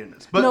the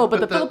Koreanness, but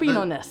the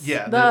Filipino-ness.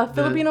 The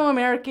Filipino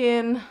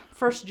American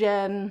first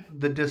gen.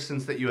 The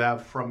distance that you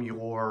have from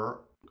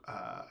your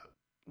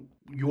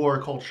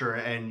culture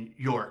and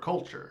your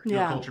culture.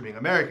 Your culture being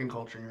American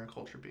culture and your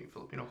culture being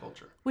Filipino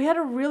culture. We had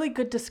a really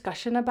good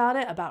discussion about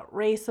it, about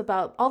race,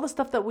 about all the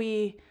stuff that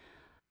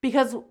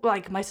because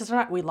like my sister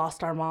and I, we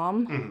lost our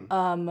mom.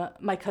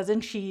 My cousin,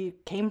 she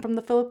came from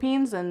the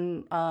Philippines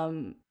and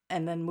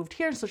then moved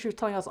here. So she was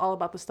telling us all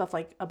about the stuff,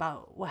 like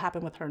about what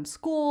happened with her in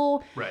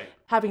school. Right.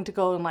 Having to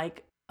go and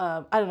like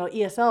I don't know,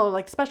 ESL,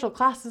 like special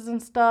classes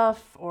and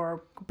stuff,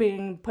 or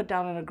being put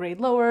down in a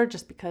grade lower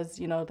just because,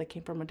 you know, they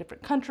came from a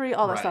different country,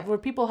 all that stuff, where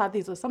people have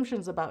these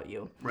assumptions about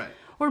you. Right.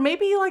 Or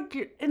maybe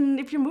like, and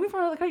if you're moving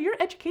from another country, your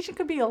education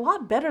could be a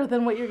lot better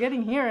than what you're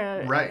getting here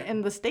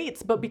in the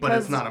States. But because... But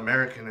it's not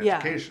American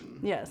education.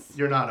 Yes.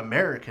 You're not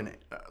American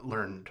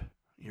learned.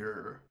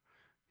 You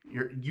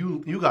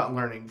got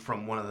learning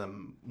from one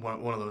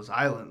of those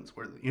islands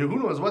where, you know,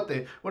 who knows what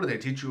do they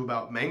teach you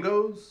about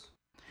mangoes?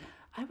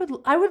 I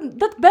would.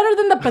 That's better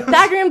than the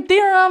Pythagorean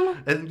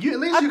theorem. And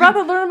I'd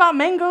rather learn about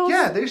mangoes.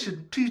 Yeah, they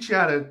should teach you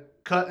how to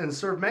cut and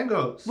serve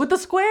mangoes with the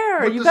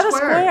square. You gotta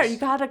square. You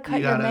gotta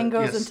cut your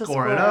mangoes into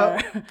square. It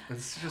up.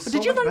 It's just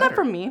Did you learn that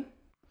from me?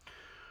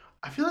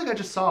 I feel like I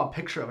just saw a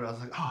picture of it. I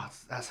was like, oh,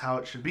 that's how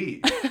it should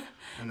be,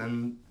 and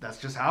then that's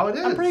just how it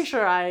is. I'm pretty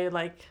sure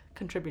I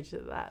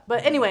contributed to that.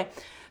 But anyway,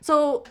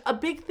 so a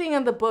big thing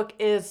in the book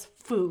is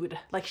food.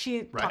 Like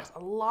she talks a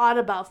lot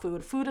about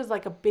food. Food is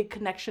like a big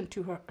connection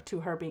to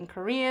her being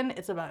Korean.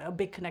 It's about a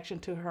big connection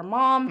to her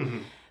mom. Mm-hmm.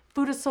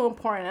 Food is so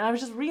important. And I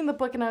was just reading the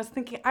book and I was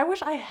thinking, I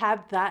wish I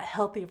had that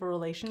healthy of a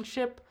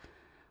relationship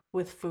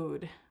with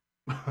food.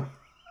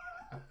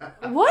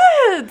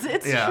 What?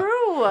 It's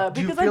true.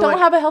 Because I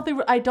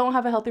don't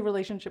have a healthy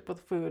relationship with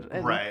food.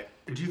 Right.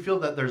 Do you feel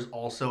that there's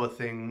also a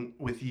thing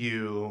with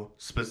you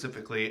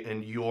specifically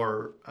in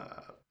your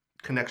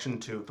connection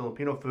to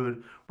Filipino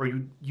food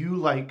where you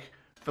like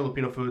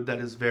Filipino food that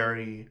is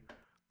very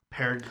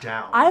pared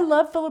down? I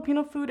love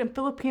Filipino food and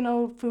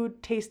Filipino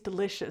food tastes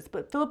delicious,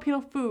 but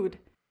Filipino food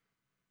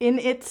in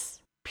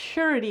its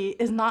purity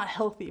is not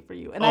healthy for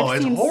you. And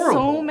I've seen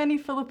so many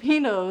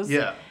Filipinos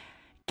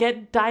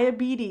get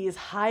diabetes,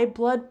 high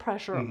blood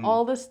pressure,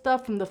 all this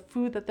stuff from the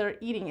food that they're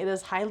eating. It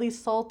is highly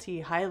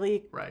salty,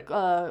 highly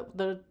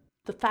the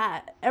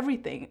fat,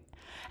 everything.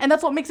 And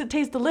that's what makes it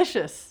taste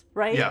delicious,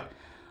 right? Yeah.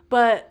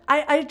 But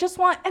I just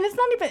want, and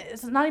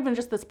it's not even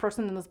just this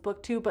person in this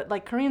book too, but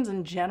like Koreans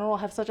in general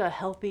have such a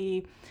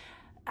healthy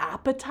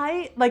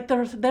appetite. Like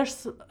they're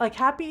like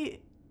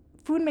happy.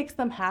 Food makes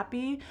them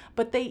happy,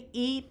 but they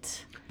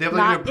eat. They have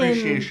like an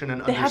appreciation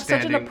and understanding. They have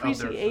such an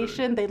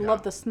appreciation. Of their food. They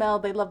love the smell.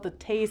 They love the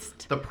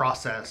taste. The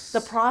process.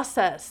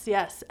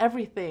 Yes,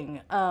 everything.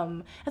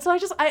 And so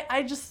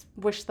I just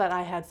wish that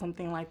I had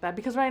something like that,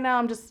 because right now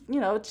I'm just,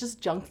 it's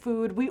just junk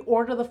food. We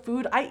order the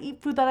food. I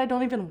eat food that I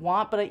don't even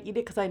want, but I eat it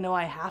because I know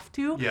I have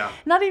to. Yeah.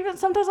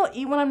 Sometimes I'll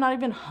eat when I'm not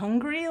even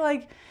hungry.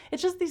 Like,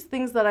 it's just these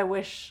things that I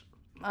wish.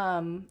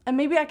 And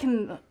maybe I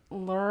can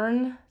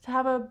learn to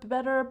have a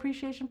better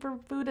appreciation for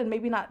food and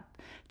maybe not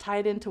tie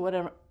it into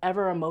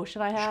whatever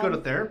emotion I have. You should go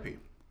to therapy.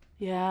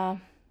 Yeah.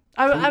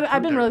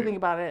 I've been really thinking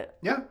about it.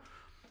 Yeah.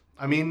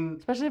 I mean...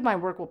 Especially if my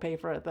work will pay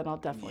for it, then I'll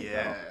definitely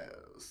go.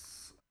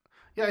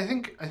 Yeah, I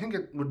think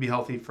it would be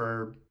healthy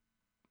for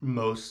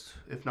most,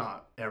 if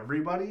not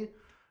everybody,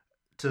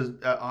 to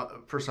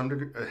for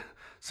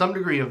some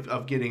degree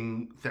of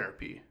getting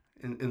therapy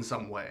in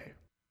some way,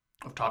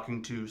 of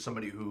talking to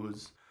somebody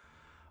who's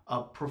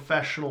a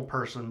professional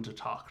person to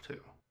talk to.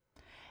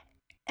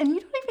 And you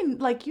don't even,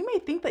 you may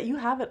think that you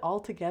have it all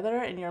together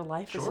and your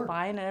life is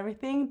fine and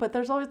everything, but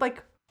there's always,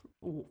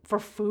 for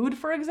food,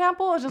 for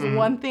example, it's just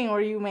one thing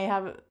where you may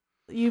not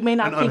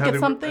think it's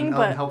something,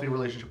 but... An unhealthy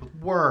relationship with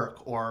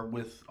work or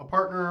with a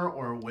partner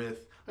or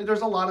with...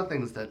 there's a lot of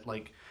things that,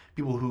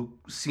 people who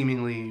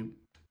seemingly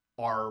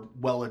are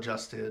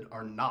well-adjusted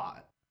are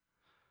not.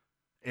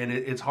 And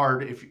it's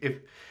hard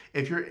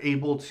if you're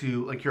able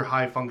to, you're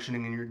high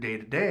functioning in your day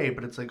to day,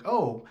 but it's I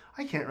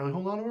can't really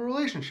hold on to a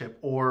relationship,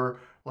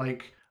 or I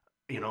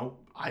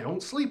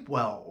don't sleep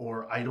well,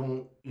 or I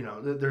don't,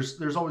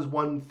 there's always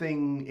one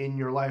thing in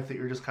your life that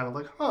you're just kind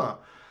of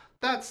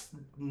that's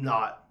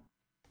not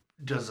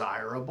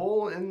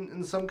desirable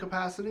in some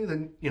capacity.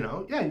 Then, you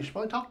should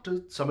probably talk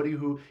to somebody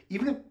who,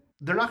 even if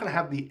they're not going to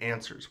have the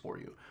answers for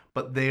you,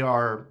 but they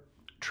are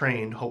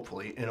trained,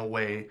 hopefully, in a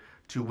way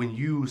to, when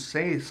you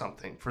say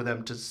something, for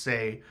them to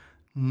say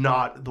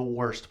not the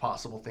worst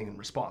possible thing in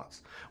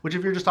response. Which,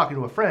 if you're just talking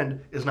to a friend,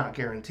 is not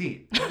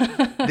guaranteed.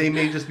 They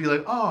may just be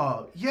like,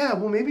 oh, yeah,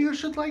 well, maybe you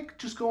should,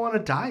 just go on a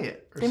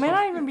diet. They may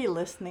not even be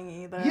listening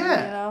either,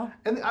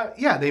 And,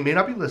 they may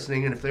not be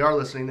listening, and if they are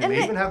listening, they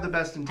may even have the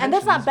best intentions. And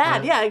that's not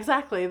bad. Yeah,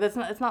 exactly. It's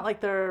not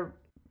like they're,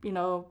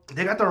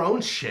 They got their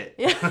own shit.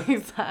 Yeah,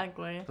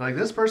 exactly.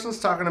 This person's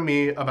talking to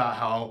me about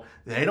how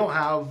they don't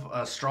have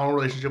a strong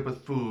relationship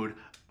with food.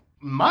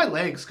 My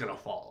leg's gonna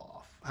fall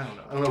off. I don't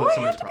know. Do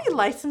I have to be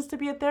licensed to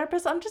be a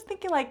therapist? I'm just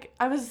thinking,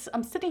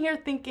 I'm sitting here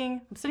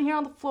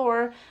on the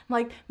floor. I'm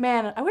like,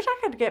 man, I wish I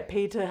could get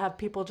paid to have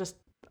people just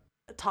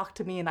talk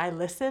to me and I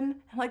listen.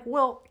 I'm like,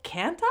 well,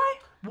 can't I?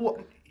 Well,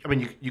 I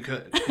mean, you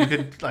could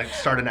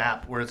start an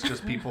app where it's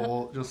just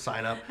people just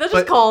sign up. They'll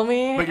just call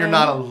me. But you're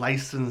not a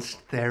licensed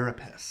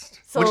therapist.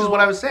 Which is what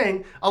I was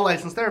saying. A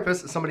licensed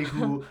therapist is somebody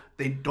who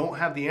they don't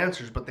have the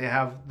answers, but they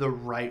have the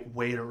right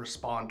way to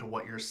respond to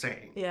what you're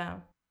saying. Yeah.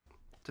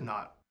 To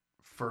not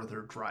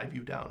further drive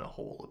you down a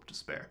hole of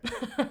despair.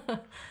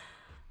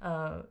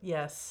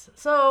 Yes.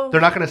 So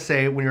they're not going to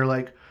say, when you're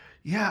like,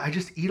 yeah, I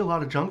just eat a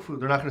lot of junk food,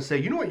 they're not going to say,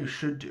 you know what you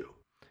should do?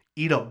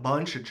 eat a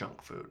bunch of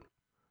junk food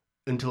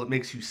until it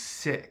makes you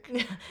sick.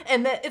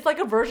 And then it's like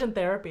aversion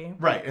therapy.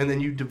 Right. And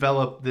then you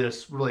develop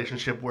this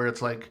relationship where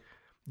it's like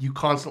you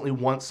constantly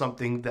want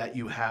something that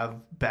you have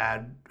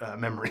bad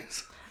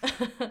memories.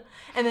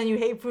 And then you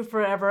hate food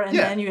forever, and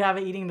then you have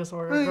an eating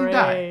disorder. And you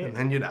die. And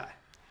then you die.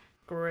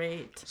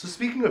 Great. So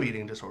speaking of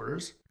eating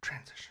disorders,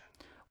 transition.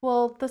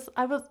 Well,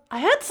 I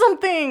had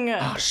something.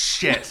 Oh,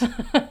 shit.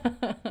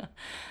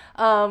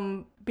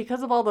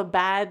 Because of all the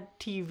bad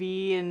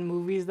TV and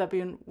movies that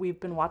we've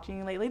been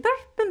watching lately, there's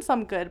been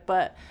some good,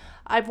 but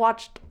I've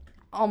watched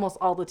almost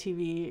all the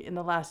TV in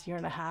the last year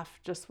and a half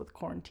just with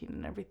quarantine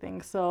and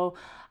everything. So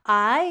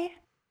I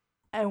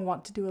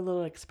want to do a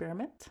little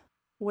experiment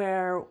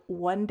where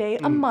one day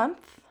a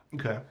month,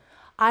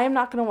 I am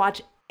not going to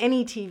watch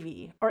any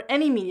TV or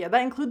any media.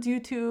 That includes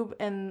YouTube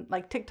and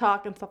like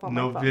TikTok and stuff on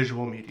my phone. No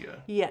visual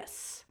media.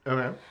 Yes.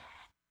 Okay.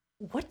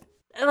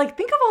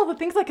 Think of all the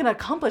things I can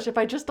accomplish if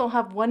I just don't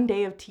have one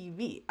day of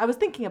TV. I was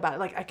thinking about it.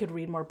 Like, I could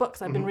read more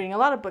books. I've been reading a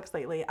lot of books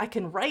lately. I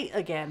can write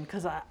again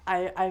because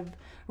I've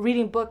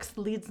reading books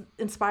is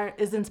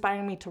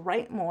inspiring me to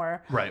write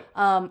more. Right.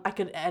 I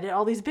could edit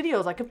all these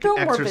videos. I could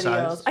film more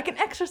videos. I can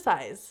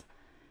exercise.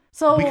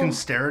 So we can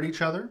stare at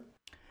each other.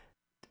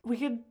 We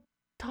could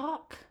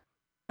talk.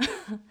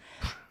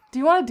 Do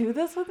you want to do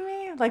this with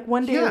me? Like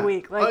one day a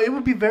week? Like it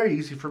would be very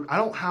easy for me. I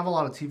don't have a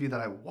lot of TV that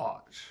I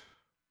watch.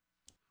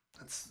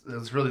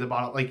 That's really the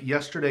bottom. Like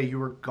yesterday, you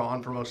were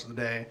gone for most of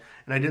the day,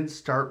 and I didn't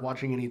start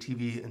watching any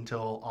TV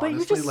until honestly but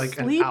you just like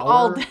sleep an hour.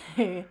 All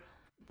day.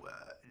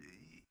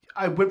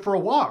 I went for a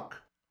walk.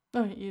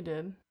 Oh, you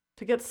did.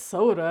 To get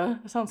soda.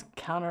 It sounds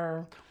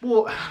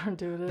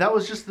counterintuitive. That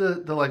was just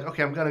the like,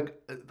 okay, I'm gonna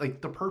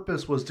like the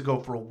purpose was to go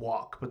for a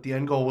walk, but the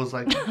end goal was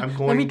like I'm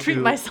going Let me treat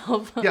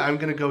myself. Yeah, I'm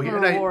gonna go here.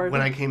 And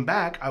when I came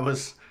back,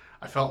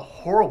 I felt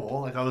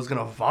horrible, like I was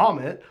gonna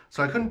vomit,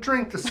 so I couldn't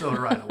drink the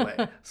soda right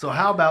away. So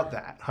how about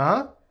that,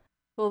 huh?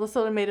 Well, the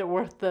soda made it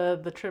worth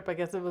the trip. I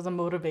guess it was a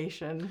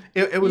motivation.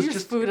 It was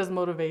just food as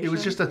motivation. It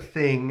was just a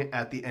thing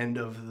at the end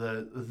of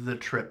the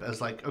trip,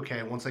 as like,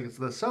 okay, once I get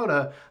to the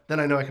soda, then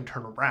I know I can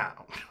turn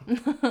around.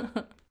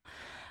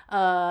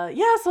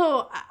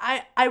 So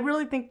I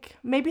really think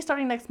maybe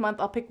starting next month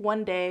I'll pick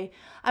one day.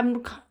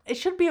 It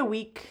should be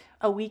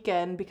a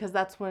weekend because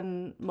that's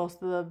when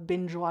most of the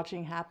binge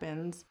watching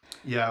happens.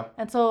 Yeah.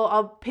 And so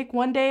I'll pick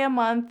one day a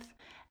month.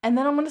 And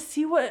then I'm going to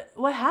see what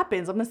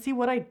happens. I'm going to see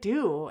what I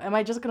do. Am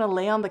I just going to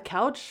lay on the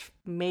couch?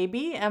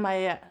 Maybe.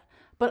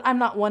 But I'm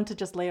not one to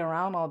just lay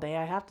around all day.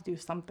 I have to do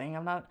something.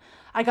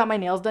 I got my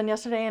nails done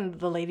yesterday and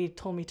the lady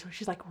told me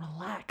she's like,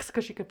 relax,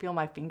 because she could feel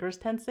my fingers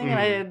tensing. And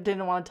I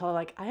didn't want to tell her,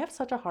 like, I have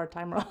such a hard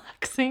time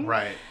relaxing.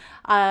 Right.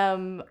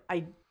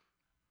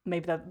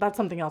 Maybe that's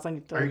something else I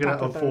need to. Are you going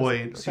to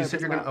avoid? So you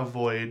said you're going to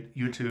avoid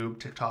YouTube,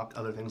 TikTok,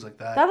 other things like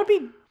that. That'll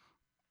be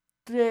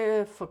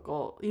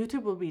difficult.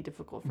 YouTube will be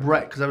difficult for me.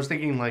 Right, because I was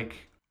thinking, like,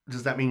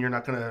 does that mean you're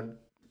not going to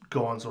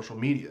go on social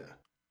media?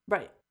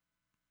 Right.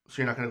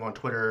 So you're not going to go on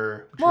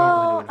Twitter?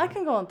 Well, I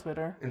can go on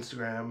Twitter.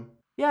 Instagram?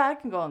 Yeah, I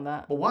can go on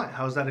that. Well, why?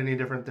 How is that any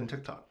different than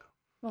TikTok?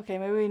 Okay,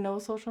 maybe no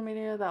social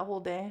media that whole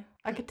day.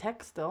 I could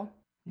text still.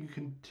 You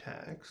can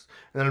text.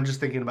 And then I'm just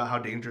thinking about how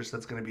dangerous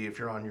that's going to be if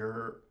you're on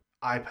your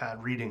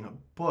iPad reading a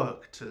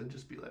book to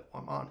just be like,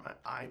 well, I'm on my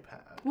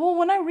iPad. Well,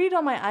 when I read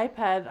on my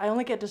iPad, I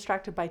only get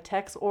distracted by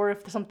text, or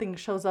if something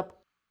shows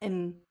up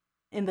in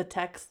the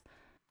text,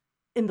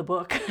 in the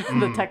book,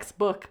 the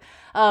textbook,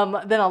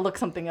 then I'll look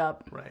something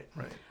up. Right.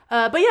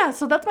 But yeah,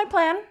 so that's my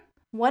plan.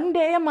 One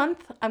day a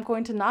month, I'm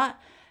going to not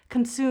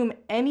consume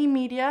any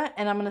media,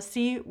 and I'm going to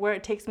see where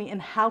it takes me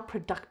and how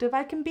productive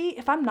I can be.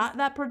 If I'm not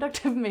that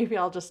productive, maybe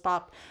I'll just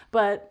stop.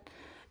 But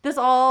this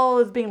all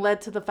is being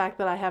led to the fact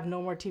that I have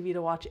no more TV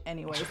to watch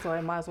anyway, so I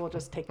might as well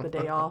just take the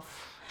day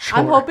off. Sure.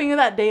 I'm hoping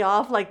that day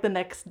off, like the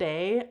next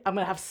day, I'm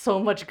going to have so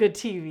much good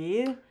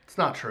TV. It's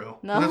not true.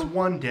 No? That's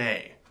one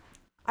day.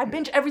 I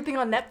binge everything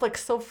on Netflix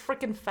so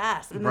freaking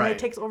fast, and then it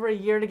takes over a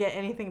year to get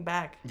anything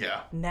back.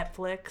 Yeah.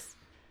 Netflix.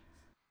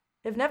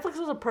 If Netflix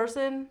was a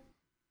person,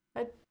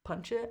 I'd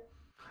punch it.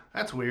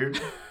 That's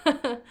weird.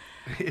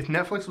 If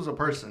Netflix was a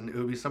person, it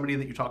would be somebody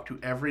that you talk to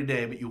every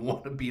day, but you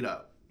want to beat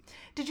up.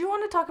 Did you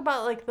want to talk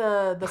about like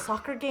the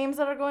soccer games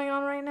that are going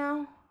on right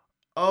now?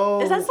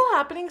 Oh, is that still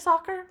happening?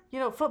 Soccer?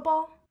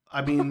 Football?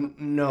 I mean,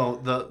 no.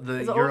 The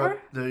is it over?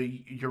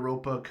 The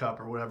Europa Cup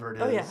or whatever it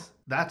is. Oh, yeah.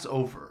 That's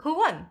over. Who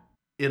won?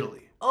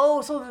 Italy.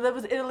 Oh, so that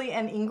was Italy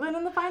and England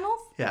in the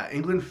finals? Yeah,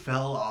 England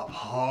fell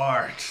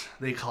apart.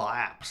 They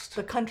collapsed.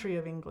 The country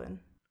of England.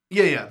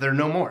 Yeah. They're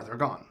no more. They're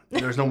gone.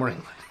 There's no more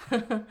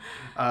England.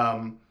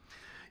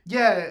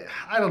 Yeah,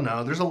 I don't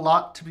know. There's a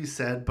lot to be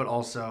said, but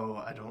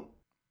also I don't.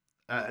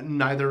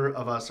 Neither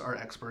of us are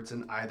experts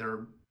in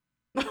either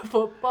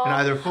football.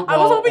 I was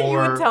hoping you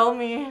would tell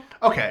me.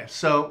 Okay,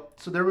 so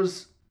there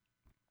was.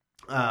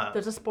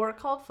 There's a sport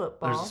called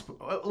football.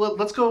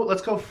 Let's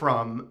go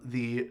from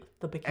the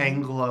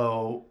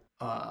Anglo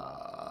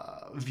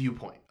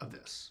viewpoint of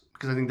this,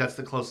 because I think that's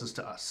the closest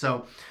to us.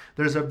 So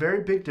there's a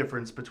very big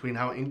difference between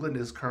how England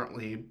is currently societally and politically, where they're, I don't know, there's a lot to be said, but also I don't. Neither of us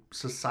are experts in either football. Okay, so there was the Anglo viewpoint of this, because I think that's the closest to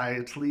us. So there's a very big difference between how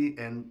England is currently societally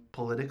and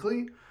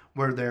politically,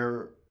 where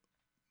they're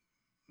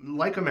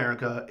like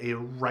America, a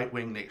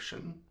right-wing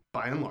nation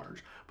by and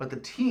large, but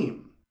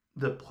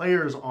the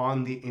players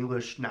on the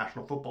English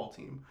national football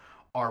team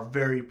are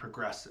very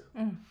progressive.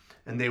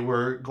 And they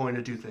were going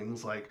to do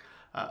things like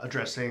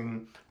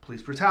addressing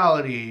police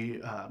brutality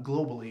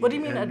globally. What do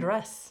you mean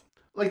address?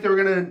 Like they were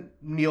going to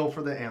kneel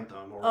for the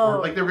anthem or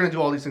like they were going to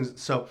do all these things.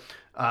 So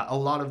a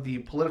lot of the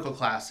political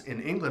class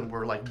in England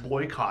were like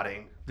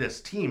boycotting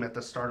this team at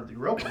the start of the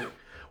Europa League,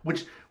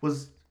 which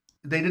was,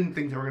 they didn't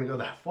think they were going to go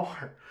that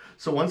far.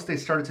 So once they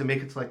started to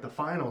make it to like the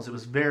finals, it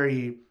was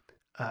very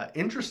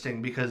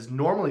interesting because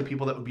normally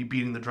people that would be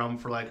beating the drum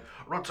for like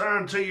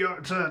return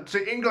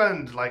to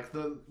England, like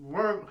the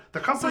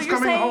cup is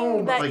coming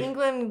home. That like,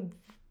 England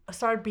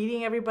started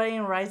beating everybody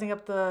and rising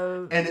up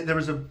the there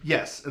was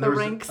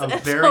ranks, a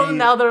and very, so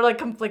now they're like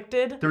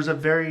conflicted. There was a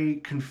very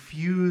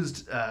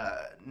confused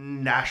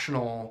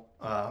national.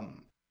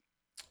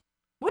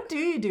 What do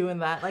you do in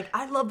that? Like,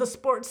 I love the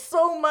sport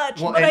so much,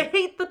 but I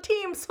hate the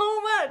team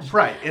so much.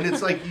 Right, and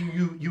it's like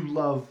you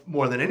love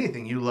more than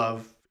anything. You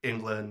love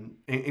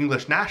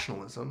English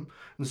nationalism,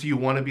 and so you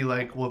want to be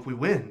like, well, if we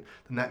win,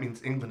 then that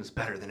means England is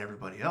better than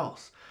everybody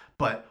else.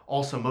 But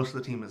also, most of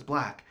the team is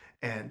black,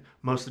 and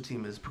most of the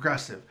team is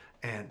progressive,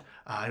 and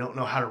I don't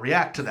know how to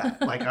react to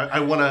that. Like, I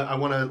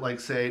wanna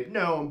like say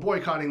no, I'm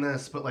boycotting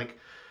this, but like,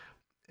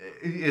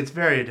 it's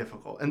very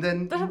difficult. And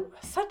then there's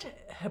such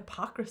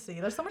hypocrisy.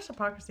 There's so much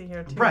hypocrisy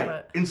here too. Right.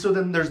 But... And so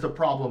then there's the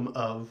problem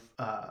of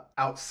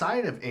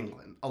outside of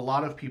England, a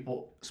lot of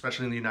people,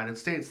 especially in the United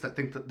States, that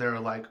think that they're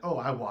like, oh,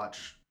 I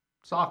watch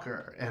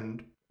soccer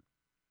and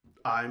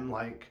I'm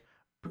like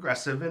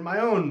progressive in my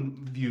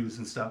own views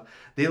and stuff.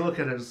 They look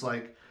at it as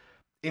like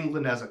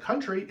England as a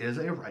country is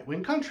a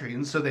right-wing country.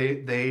 And so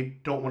they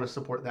don't want to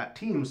support that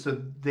team.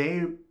 So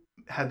they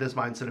had this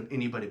mindset of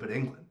anybody but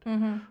England.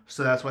 Mm-hmm.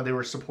 So that's why they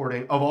were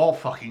supporting, of all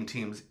fucking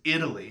teams,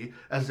 Italy,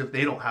 as if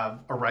they don't have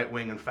a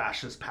right-wing and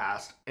fascist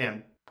past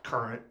and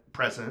current,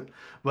 present.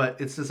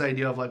 But it's this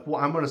idea of like, well,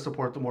 I'm going to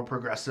support the more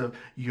progressive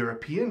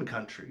European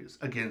countries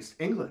against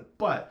England.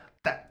 But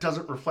that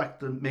doesn't reflect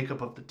the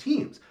makeup of the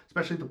teams.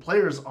 Especially the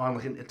players on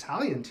like an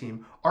Italian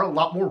team are a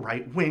lot more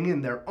right-wing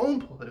in their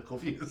own political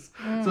views.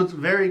 So it's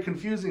very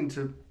confusing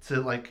to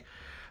like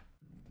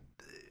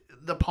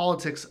the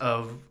politics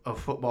of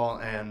football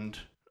and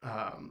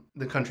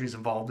the countries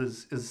involved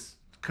is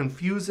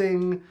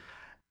confusing,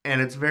 and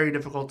it's very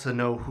difficult to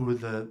know who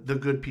the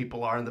good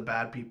people are and the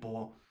bad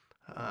people.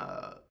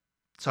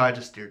 So I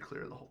just steered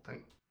clear of the whole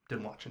thing.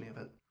 Didn't watch any of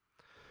it.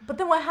 But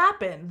then what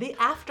happened? The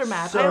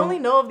aftermath. I only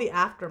know of the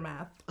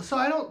aftermath. So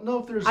I don't know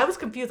if there's... I was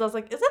confused. I was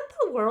like, is it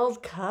the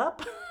World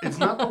Cup? It's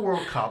not the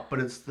World Cup, but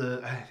I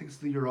think it's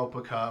the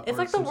Europa Cup. It's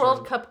like the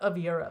World Cup of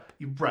Europe.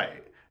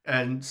 Right.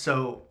 And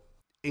so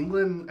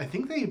England, I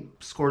think they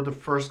scored the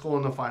first goal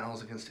in the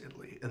finals against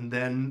Italy, and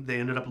then they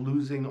ended up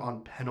losing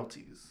on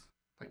penalties,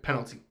 like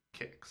penalty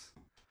kicks.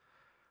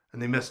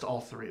 And they missed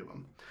all three of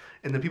them.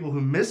 And the people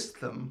who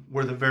missed them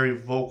were the very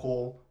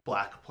vocal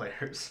black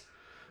players.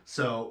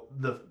 So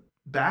the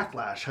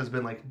backlash has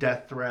been like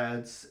death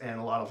threats and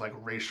a lot of like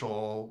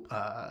racial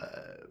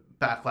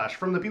backlash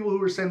from the people who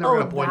were saying they were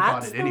going to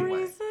boycott it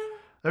anyway. Reason?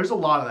 There's a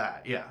lot of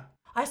that, yeah.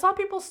 I saw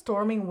people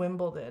storming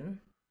Wimbledon.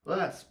 Well,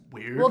 that's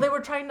weird. Well, they were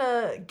trying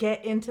to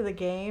get into the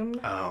game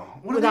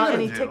without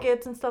any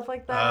tickets and stuff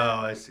like that.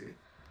 Oh, I see.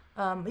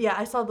 Yeah,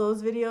 I saw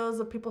those videos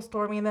of people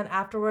storming, and then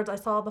afterwards I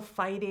saw the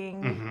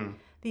fighting,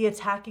 the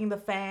attacking the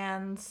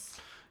fans.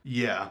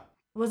 Yeah.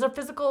 Was there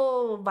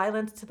physical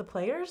violence to the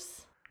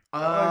players?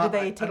 Or did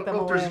they take them away? I don't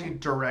know if there's any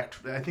direct.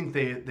 I think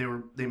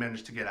they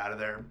managed to get out of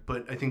there,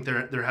 but I think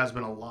there has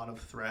been a lot of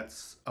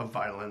threats of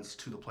violence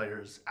to the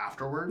players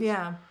afterwards.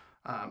 Yeah.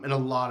 And a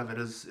lot of it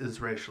is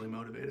racially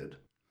motivated.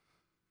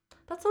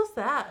 That's so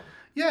sad.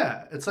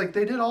 Yeah, it's like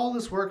they did all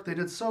this work, they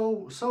did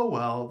so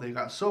well, they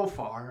got so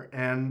far,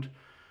 and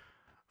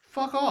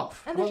fuck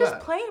off. And they're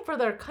just playing for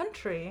their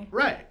country.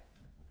 Right.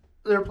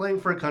 They're playing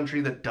for a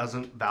country that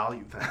doesn't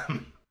value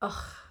them.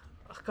 Ugh.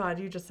 Oh, God,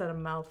 you just said a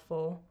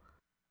mouthful.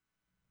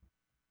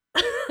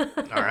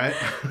 All right.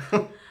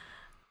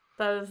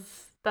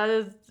 That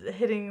is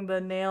hitting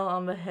the nail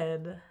on the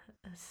head,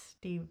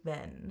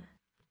 Steven.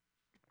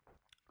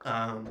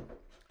 Yeah,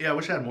 I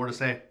wish I had more to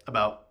say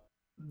about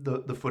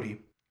the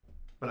footy,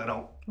 but I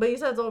don't. But you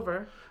said it's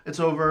over. It's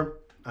over.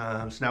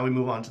 So now we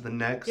move on to the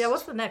next. Yeah,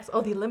 what's the next?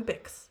 Oh, the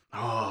Olympics.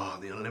 Oh,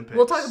 the Olympics.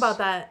 We'll talk about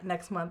that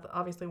next month,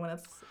 obviously, when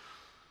it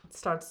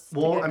starts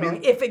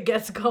going, if it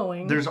gets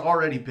going. There's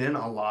already been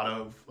a lot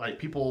of, like,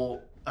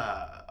 people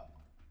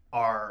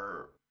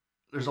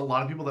there's a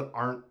lot of people that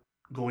aren't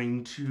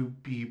going to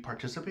be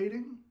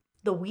participating.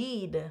 The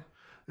weed.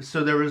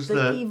 So there was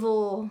the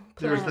evil plant.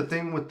 There was the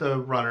thing with the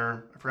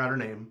runner. I forgot her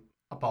name.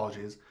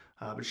 Apologies.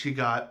 But she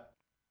got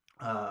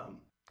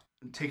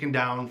taken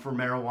down for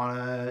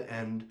marijuana,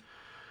 and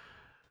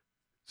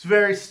it's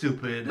very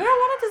stupid.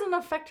 Marijuana doesn't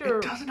affect your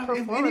performance.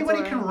 If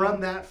anybody can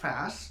run that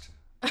fast,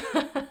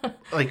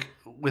 like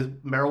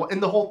with marijuana,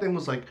 and the whole thing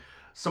was like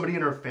somebody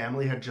in her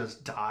family had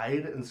just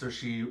died, and so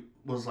she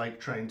was like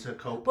trying to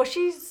cope. Was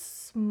she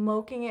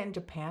smoking it in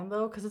Japan,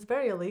 though? Because it's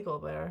very illegal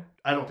there.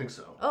 I don't think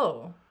so.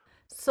 Oh.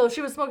 So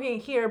she was smoking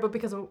it here, but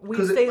because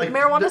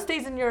marijuana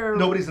stays in your...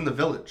 Nobody's in the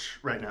village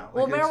right now.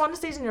 Well, marijuana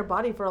stays in your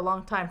body for a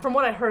long time. From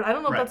what I heard, I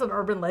don't know if that's an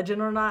urban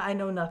legend or not. I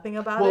know nothing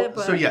about it.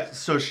 But...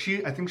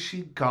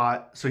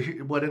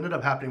 what ended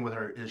up happening with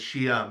her is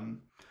she, and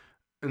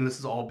this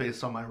is all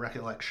based on my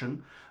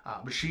recollection,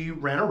 but she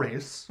ran a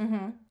race.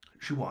 Mm-hmm.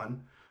 She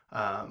won.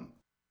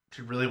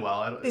 She did really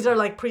well. These are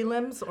like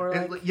prelims or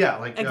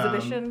like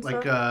exhibition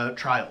stuff?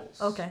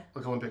 Trials. Okay.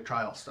 Like Olympic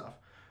trial stuff.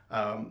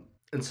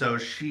 And so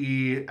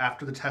she,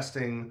 after the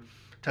testing,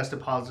 tested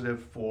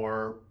positive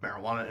for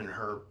marijuana in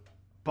her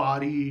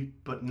body,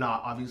 but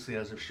not obviously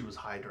as if she was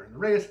high during the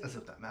race, as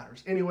if that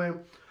matters anyway.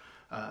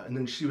 And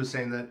then she was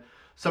saying that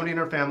somebody in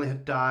her family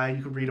had died.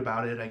 You could read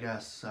about it, I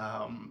guess.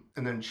 And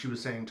then she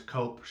was saying to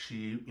cope,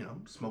 she,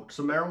 smoked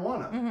some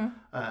marijuana. Mm-hmm.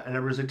 And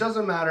everyone's like,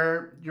 doesn't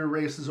matter. Your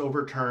race is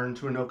overturned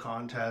to a no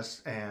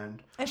contest.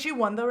 And she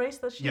won the race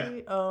that she... Yeah.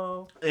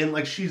 Oh. And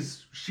like she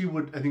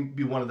would, I think,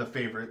 be one of the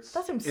favorites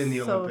in the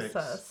Olympics.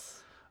 Sus.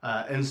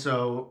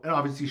 And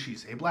obviously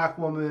she's a black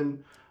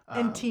woman.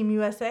 And Team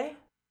USA?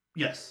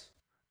 Yes.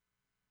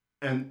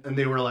 And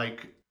they were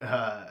like,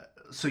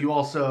 so you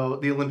also,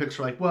 the Olympics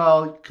were like,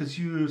 well, because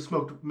you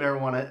smoked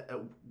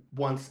marijuana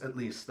once at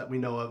least that we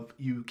know of,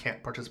 you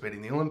can't participate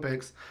in the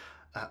Olympics.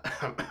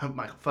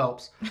 Michael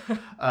Phelps.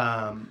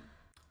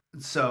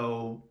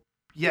 So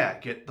yeah,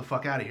 get the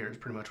fuck out of here is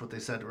pretty much what they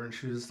said to her. And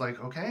she was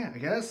like, okay, I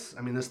guess.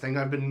 I mean, this thing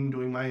I've been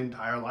doing my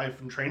entire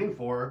life and training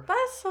for.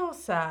 That's so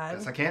sad.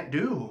 Guess I can't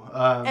do.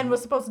 And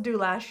was supposed to do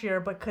last year,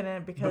 but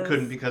couldn't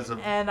because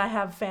of... And I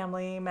have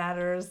family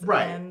matters.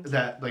 Right. And...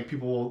 That, like,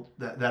 people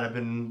that have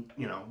been,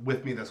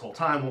 with me this whole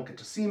time won't get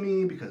to see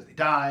me because they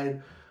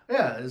died.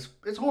 Yeah,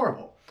 it's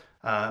horrible.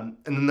 And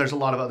then there's a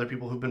lot of other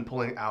people who've been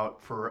pulling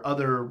out for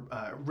other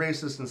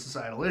racist and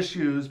societal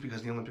issues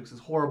because the Olympics is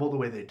horrible, the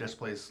way they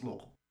displace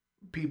local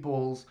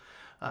peoples,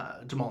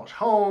 demolish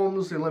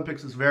homes. The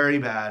Olympics is very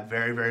bad,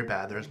 very, very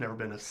bad. There's never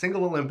been a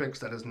single Olympics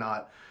that has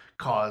not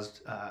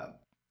caused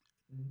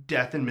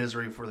death and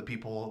misery for the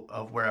people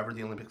of wherever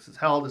the Olympics is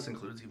held. This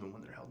includes even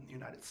when they're held in the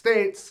United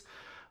States.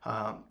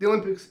 The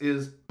Olympics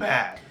is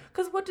bad.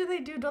 Because what do they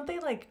do? Don't they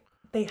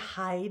they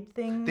hide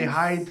things? They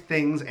hide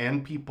things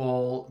and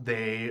people.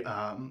 They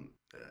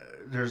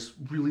there's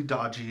really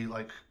dodgy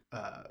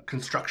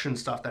construction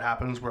stuff that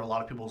happens where a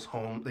lot of people's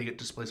they get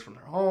displaced from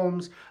their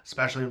homes,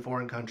 especially in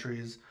foreign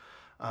countries.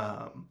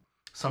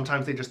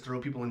 Sometimes they just throw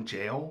people in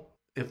jail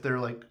if they're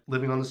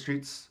living on the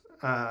streets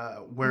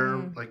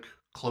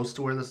close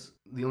to where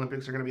the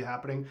Olympics are going to be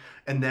happening.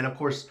 And then of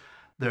course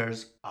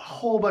there's a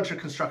whole bunch of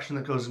construction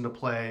that goes into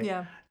play.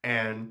 Yeah.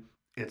 And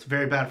it's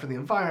very bad for the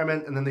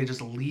environment. And then they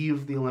just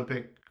leave the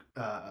Olympic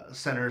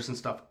centers and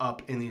stuff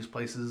up in these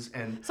places,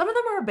 and some of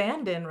them are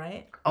abandoned,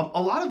 right?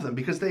 A lot of them,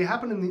 because they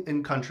happen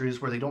in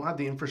countries where they don't have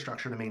the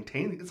infrastructure to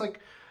maintain.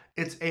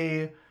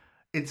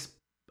 It's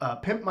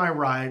pimp my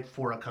ride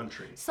for a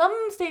country.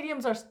 Some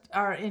stadiums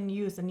are in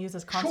use and used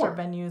as concert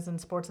venues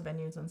and sports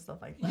venues and stuff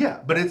like that.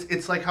 Yeah, but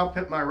it's like how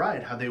Pimp My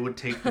Ride, how they would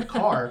take the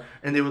car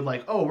and they would we're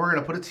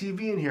gonna put a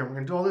TV in here, we're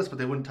gonna do all this, but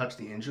they wouldn't touch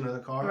the engine of the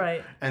car.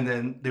 Right. And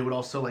then they would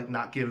also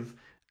not give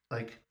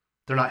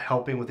they're not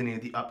helping with any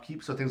of the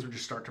upkeep, so things would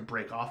just start to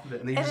break off of it,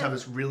 and they just have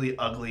this really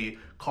ugly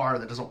car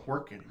that doesn't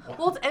work anymore.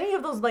 Well, it's any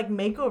of those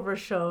makeover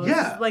shows.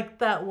 Yeah. Like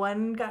that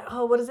one guy,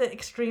 what is it?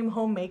 Extreme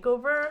Home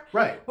Makeover?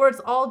 Right. Where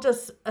it's all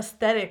just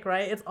aesthetic,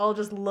 right? It's all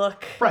just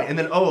look. Right, and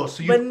then so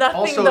you but nothing,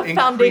 also the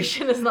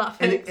foundation is not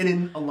fixed. And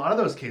in a lot of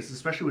those cases,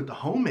 especially with the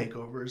home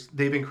makeovers,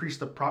 they've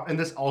increased and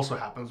this also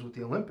happens with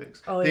the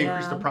Olympics. They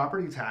increase the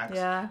property tax.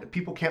 Yeah.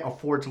 People can't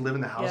afford to live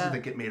in the houses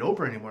that get made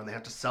over anymore, and they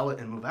have to sell it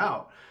and move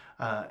out.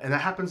 And that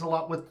happens a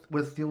lot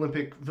with the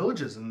Olympic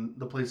villages and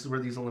the places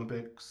where these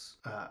Olympics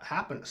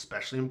happen,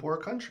 especially in poor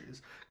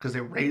countries, because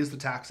they raise the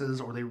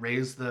taxes or they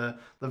raise the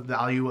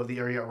value of the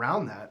area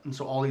around that. And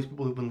so all these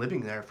people who've been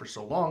living there for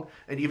so long,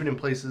 and even in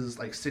places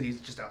like cities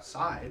just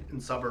outside,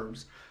 in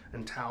suburbs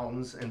and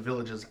towns and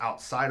villages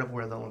outside of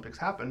where the Olympics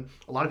happen,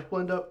 a lot of people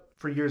end up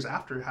for years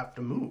after have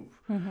to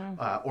move,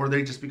 or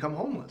they just become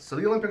homeless. So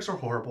the Olympics are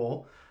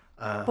horrible.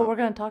 But we're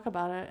going to talk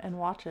about it and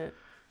watch it.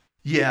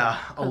 Yeah,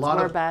 a lot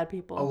of bad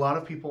people. A lot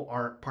of people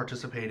aren't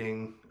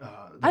participating.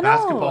 The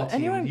basketball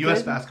team, the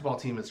U.S. basketball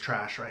team is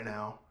trash right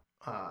now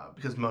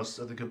because most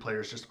of the good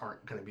players just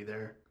aren't going to be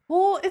there.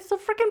 Well, it's a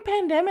freaking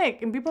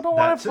pandemic, and people don't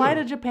want to fly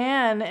to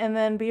Japan and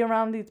then be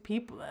around these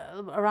people,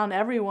 around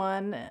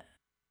everyone.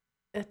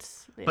 But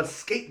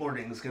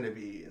skateboarding is going to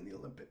be in the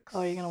Olympics.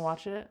 Oh, you're going to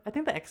watch it? I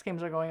think the X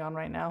Games are going on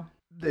right now.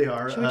 They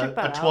are. Should we check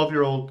that out? A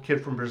 12-year-old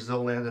kid from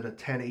Brazil landed a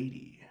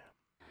 1080.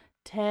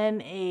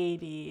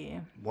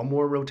 1080. One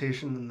more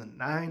rotation than the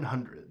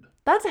 900.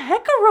 That's a heck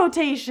of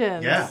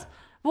rotations. Yeah.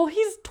 Well,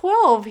 he's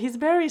 12. He's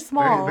very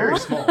small. Very, very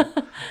small.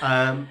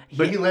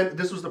 But he landed.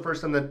 This was the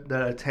first time that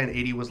the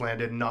 1080 was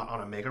landed not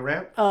on a mega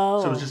ramp.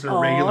 Oh. So it was just a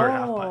regular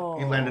half pipe.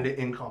 He landed it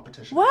in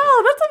competition.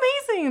 Wow, that's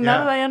amazing. Now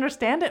that I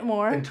understand it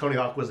more. And Tony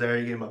Hawk was there.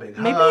 He gave him a big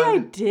hug. Maybe I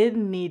did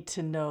need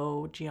to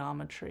know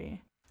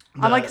geometry.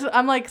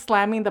 I'm like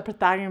slamming the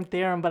Pythagorean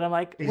theorem, but I'm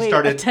like, wait, a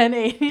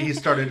 1080. He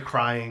started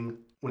crying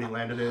when he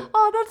landed it.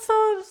 Oh,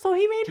 that's so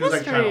he made history. He was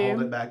like trying to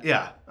hold it back.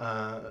 Yeah.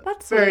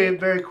 That's very, sweet.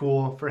 very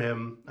cool for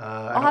him.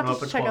 I'll have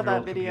to check out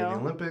that video. Could be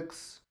in the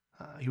Olympics.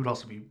 He would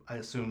also be, I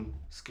assume,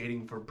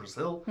 skating for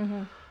Brazil.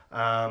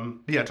 Mm-hmm.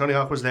 But yeah, Tony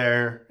Hawk was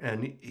there,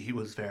 and he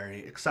was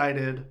very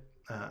excited.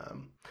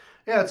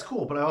 Yeah, it's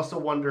cool, but I also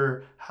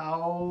wonder,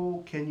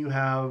 how can you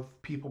have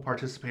people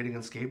participating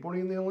in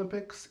skateboarding in the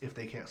Olympics if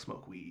they can't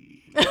smoke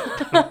weed?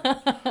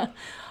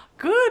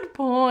 Good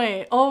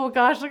point. Oh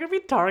gosh, they're gonna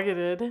be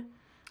targeted.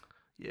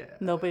 Yeah.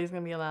 Nobody's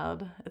gonna be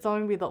allowed. It's all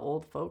gonna be the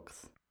old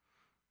folks.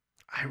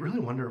 I really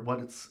wonder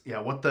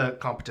what the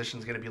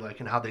competition's gonna be like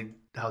and how they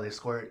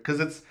score it, because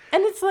it's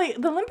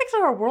like the Olympics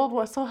are a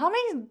worldwide. So how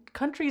many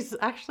countries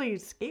actually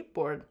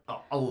skateboard?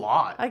 a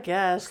lot. I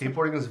guess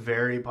skateboarding is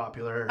very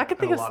popular. I could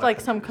think of like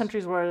some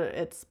countries where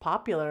it's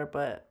popular,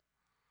 but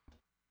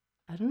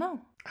I don't know.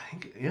 I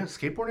think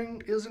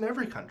skateboarding is in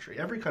every country.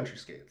 Every country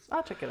skates.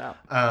 I'll check it out.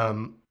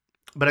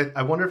 But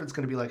I wonder if it's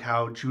going to be like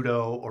how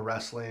judo or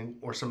wrestling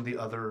or some of the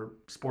other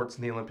sports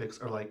in the Olympics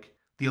are like.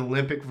 The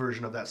Olympic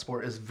version of that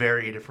sport is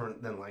very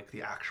different than like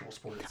the actual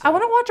sport itself. I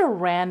want to watch a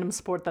random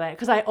sport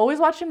because I always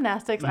watch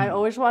gymnastics, I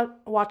always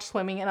watch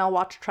swimming, and I'll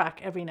watch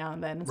track every now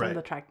and then in some of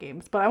the track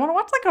games. But I want to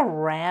watch like a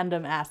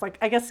random like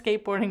I guess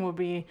skateboarding would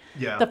be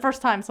the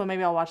first time, so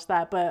maybe I'll watch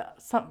that. But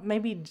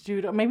maybe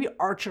judo, maybe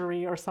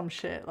archery or some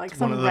shit like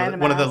some random.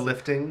 One of the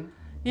lifting.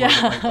 Yeah.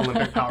 Like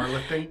Olympic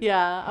powerlifting.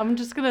 Yeah, I'm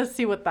just gonna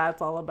see what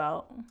that's all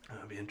about.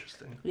 That'd be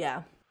interesting.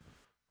 Yeah.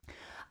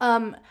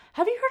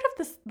 Have you heard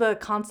of the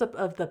concept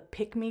of the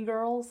pick-me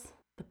girls?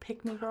 The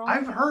pick-me girl?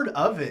 I've heard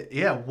of it.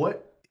 Yeah,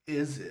 what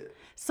is it?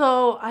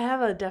 So I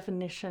have a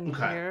definition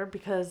here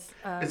because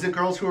is it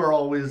girls who are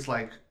always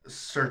like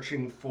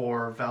searching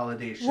for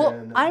validation? Well,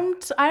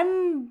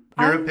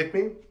 You're a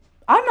pick-me?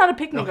 I'm not a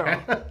pick-me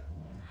girl. But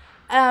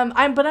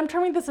I'm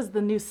terming this as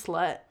the new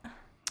slut.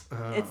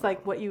 It's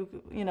like what you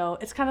know,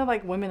 it's kind of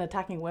like women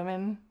attacking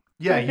women.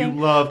 Yeah, you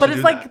love but to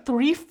it's do like that.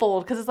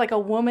 threefold because it's like a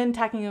woman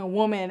attacking a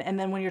woman, and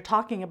then when you're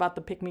talking about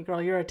the pick me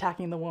girl, you're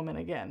attacking the woman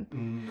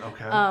again.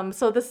 Okay.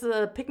 So this is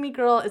a pick me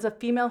girl is a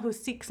female who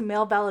seeks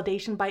male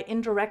validation by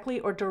indirectly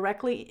or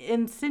directly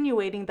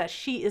insinuating that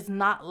she is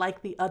not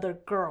like the other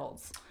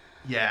girls.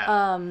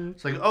 Yeah.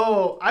 It's like,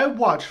 oh, I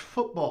watch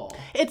football.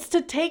 It's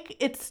to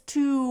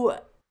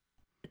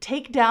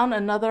take down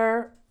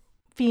another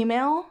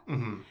female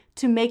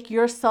to make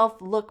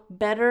yourself look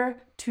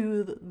better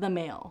to the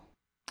male.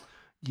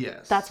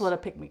 Yes. That's what a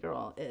pick-me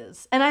girl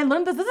is. And I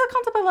learned this. This is a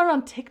concept I learned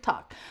on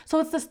TikTok.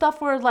 So it's the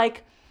stuff where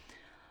like,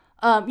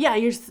 I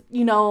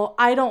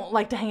don't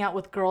like to hang out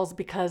with girls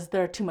because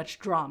they're too much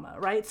drama,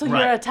 right? So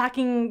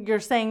you're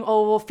saying,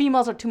 oh, well,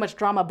 females are too much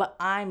drama, but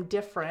I'm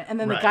different. And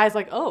then the guy's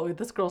like, oh,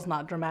 this girl's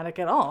not dramatic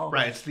at all.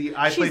 Right. It's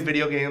I play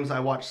video games. I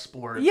watch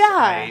sports.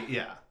 Yeah.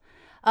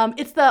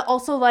 It's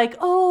also like,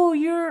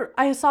 oh,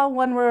 I saw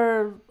one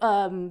where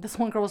this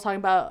one girl was talking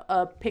about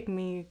a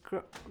pick-me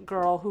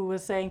girl who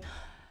was saying,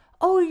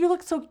 oh, you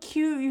look so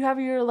cute. You have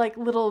your like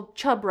little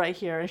chub right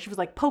here. And she was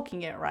like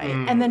poking it, right?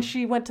 And then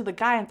she went to the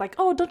guy and like,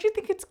 oh, don't you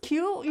think it's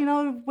cute? You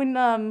know,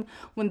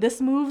 when this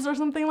moves or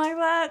something like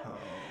that. Oh.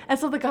 And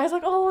so the guy's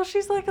like, oh, well,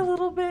 she's like a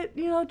little bit,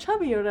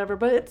 chubby or whateshe's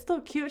but it's still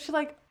cute. She's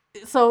like,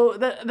 so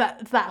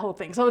that's that whole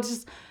thing. So it's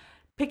just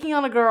picking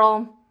on a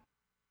girl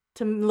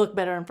to look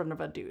better in front of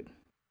a dude.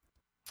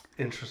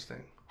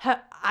 Interesting.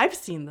 I've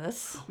seen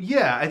this.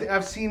 Yeah,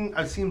 I've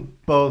seen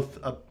both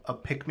a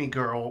pick-me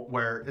girl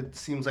where it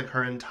seems like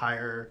her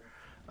entire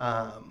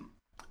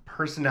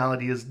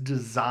personality is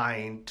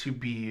designed to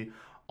be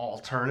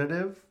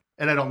alternative,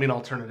 and I don't mean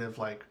alternative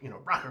like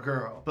rocker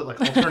girl, but like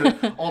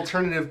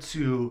alternative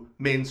to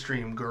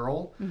mainstream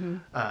girl,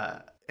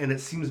 and it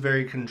seems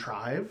very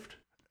contrived,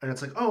 and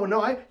it's like, oh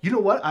no, I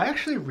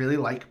actually really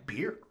like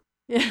beer,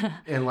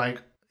 and like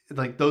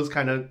those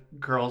kind of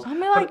girls. I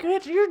mean, like,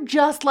 you're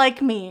just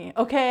like me,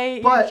 okay?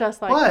 You're just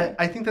like me.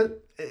 I think that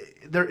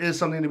there is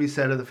something to be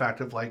said of the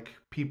fact of like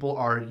people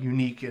are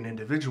unique and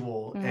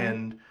individual,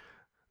 and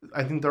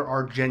I think there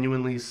are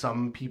genuinely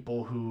some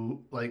people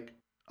who like,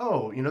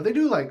 they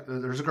do like,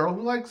 there's a girl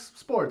who likes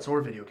sports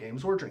or video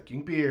games or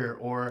drinking beer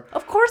or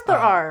of course there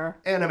are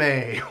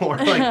anime or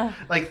like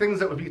like things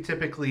that would be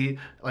typically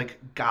like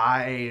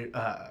guy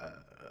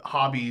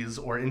hobbies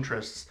or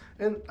interests,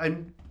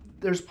 and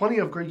there's plenty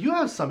of great. You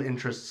have some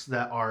interests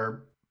that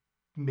are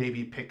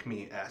maybe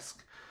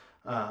pick-me-esque,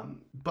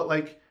 but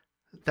like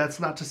that's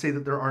not to say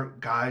that there aren't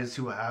guys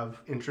who have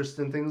interest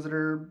in things that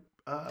are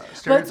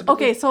stereotypically. But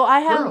okay, so I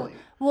have. girly.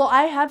 Well,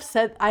 I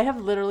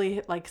have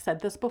literally like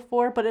said this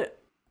before,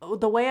 but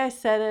the way I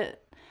said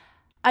it,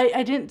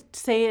 I didn't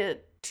say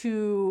it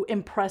to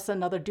impress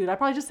another dude. I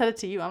probably just said it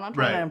to you. I'm not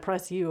trying to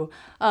impress you.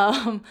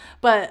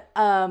 But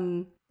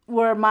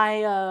where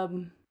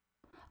my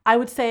I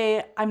would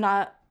say I'm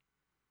not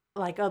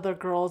like other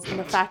girls in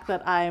the fact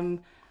that I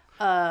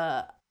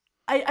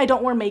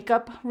don't wear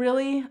makeup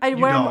really. I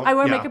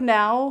wear makeup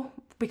now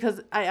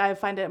because I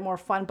find it more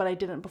fun, but I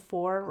didn't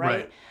before,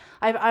 right?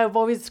 I've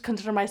always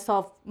considered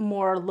myself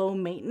more low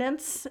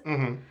maintenance.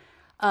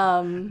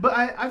 But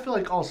I feel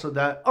like also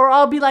that... Or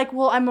I'll be like,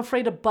 well, I'm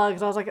afraid of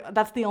bugs. I was like,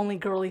 that's the only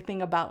girly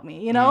thing about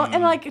me, you know?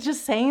 And like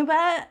just saying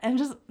that, and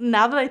just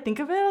now that I think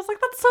of it, I was like,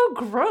 that's so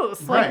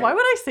gross. Like, why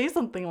would I say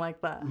something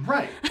like that?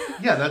 Right.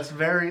 Yeah, that's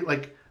very,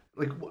 like,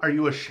 are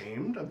you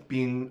ashamed of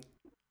being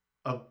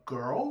a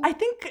girl? I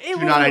think it was...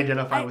 Do you not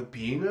identify with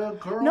being a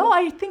girl? No,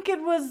 I think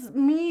it was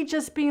me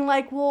just being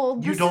like, well,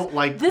 you don't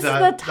like this is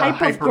the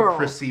type of girl.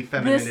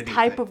 Femininity this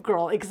type thing. Of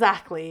girl,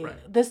 exactly.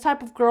 Right. This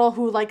type of girl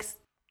who likes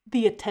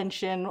the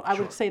attention. I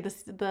would say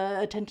the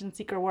attention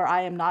seeker, where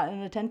I am not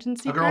an attention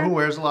seeker. A girl who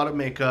wears a lot of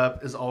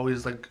makeup is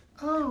always like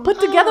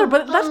put together,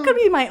 but that's gonna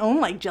be my own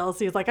like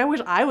jealousy. It's like I wish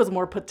I was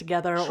more put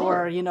together,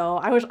 or you know,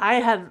 I wish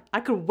I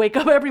could wake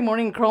up every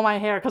morning and curl my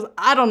hair, because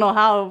I don't know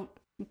how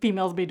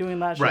females be doing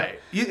that shit. Right.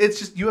 It's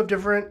just you have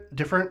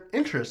different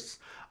interests.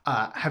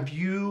 Have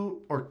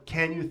you, or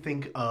can you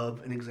think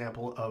of an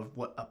example of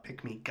what a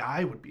pick-me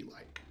guy would be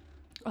like?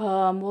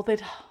 Well,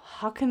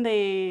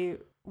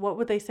 what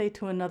would they say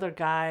to another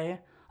guy?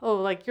 Oh,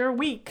 like, you're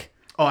weak.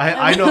 Oh,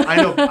 I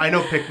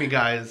know pick-me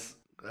guys.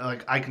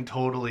 Like, I can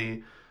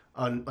totally,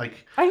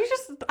 like... Are you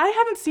just... I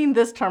haven't seen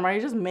this term. Are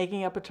you just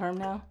making up a term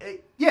now?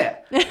 Yeah.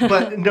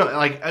 But, no,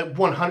 like,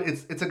 100...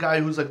 It's a guy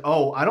who's like,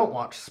 oh, I don't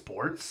watch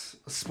sports.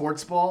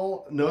 Sports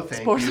ball? No,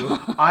 thank you.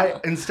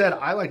 Instead,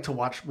 I like to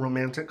watch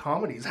romantic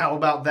comedies. How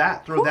about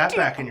that? Throw that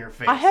back in your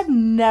face. I have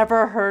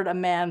never heard a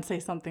man say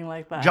something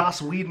like that.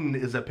 Joss Whedon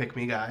is a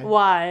pick-me guy.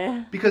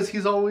 Why? Because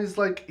he's always,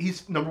 like...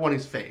 Number one,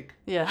 he's fake.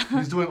 Yeah.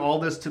 He's doing all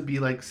this to be,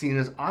 like, seen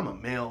as, I'm a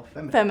male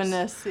feminist.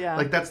 Feminist, yeah.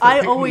 Like, that's the I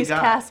pick-me always guy.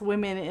 cast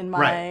women in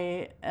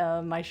my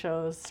my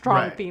shows.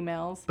 Strong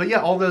females. But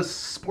yeah, all those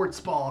sports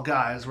ball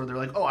guys where they're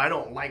like, oh, I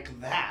don't like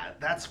that.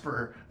 That's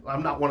for...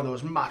 I'm not one of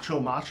those macho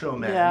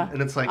men. Yeah.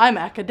 And it's like... I'm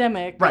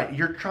academic. Right.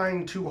 You're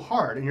trying too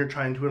hard, and you're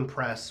trying to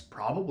impress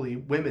probably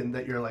women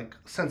that you're, like,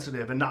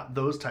 sensitive, and not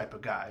those type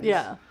of guys.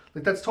 Yeah.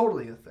 Like, that's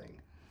totally a thing.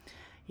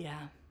 Yeah.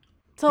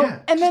 So, yeah,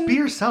 and just be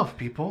yourself,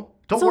 people.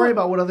 Don't worry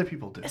about what other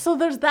people do. So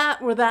there's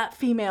that, where that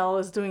female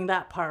is doing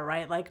that part,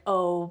 right? Like,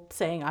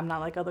 saying I'm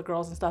not like other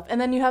girls and stuff.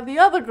 And then you have the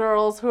other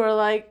girls who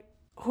are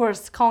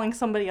calling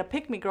somebody a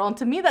pick-me girl. And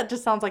to me, that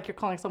just sounds like you're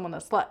calling someone a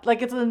slut.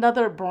 Like, it's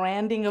another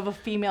branding of a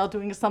female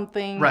doing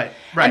something. Right.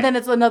 And then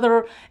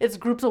it's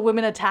groups of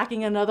women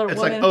attacking another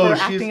woman for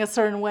acting a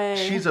certain way.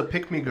 She's a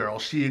pick-me girl.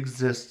 She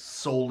exists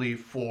solely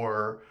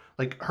for,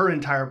 like, her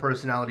entire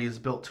personality is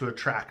built to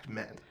attract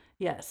men.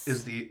 Yes.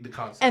 Is the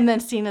concept. And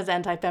then seen as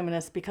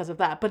anti-feminist because of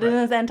that. But it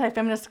is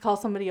anti-feminist to call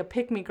somebody a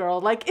pick-me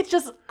girl. Like, it's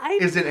just...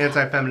 Is it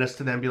anti-feminist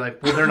to then be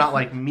like, well, they're not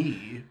like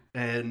me?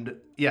 And,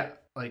 yeah,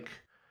 like...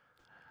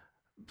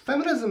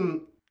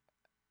 Feminism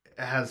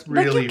has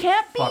really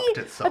fucked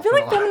itself. I feel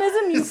like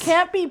feminism, you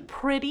can't be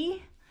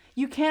pretty.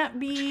 You can't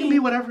be... You can be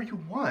whatever you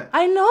want.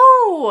 I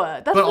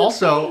know. That's but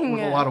also, with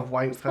a lot of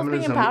white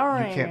feminism, you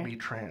empowering. can't be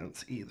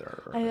trans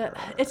either.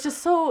 It's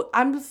just so...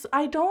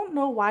 I don't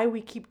know why we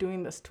keep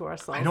doing this to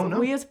ourselves. I don't know.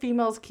 We as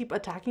females keep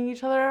attacking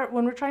each other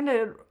when we're trying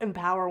to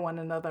empower one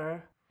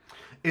another.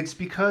 It's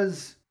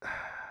because...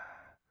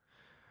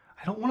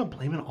 I don't want to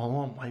blame it all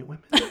on white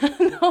women.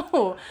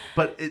 No.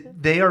 But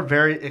they are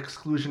very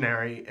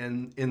exclusionary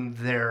in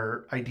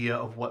their idea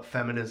of what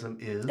feminism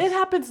is. It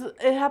happens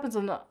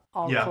in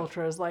all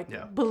cultures.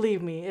 Like,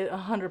 believe me, it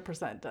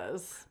 100%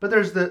 does. But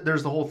there's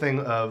the whole thing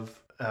of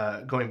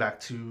going back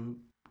to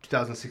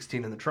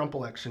 2016 in the Trump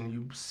election,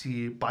 you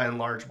see by and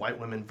large white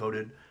women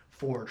voted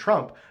for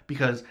Trump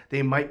because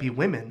they might be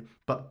women,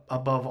 but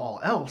above all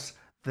else,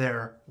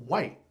 they're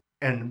white.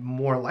 And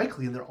more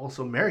likely, they're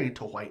also married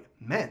to white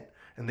men.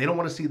 And they don't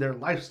want to see their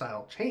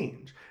lifestyle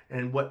change.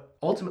 And what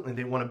ultimately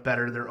they want to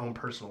better their own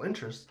personal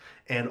interests.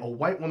 And a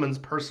white woman's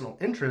personal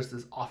interest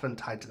is often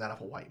tied to that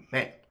of a white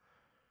man.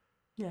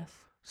 Yes.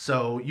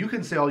 So you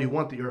can say all you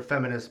want that you're a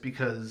feminist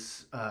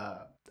because,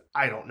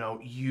 I don't know,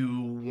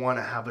 you want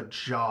to have a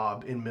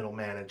job in middle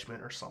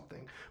management or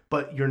something.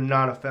 But you're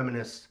not a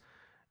feminist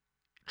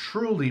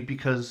truly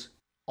because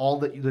all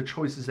the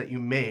choices that you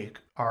make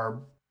are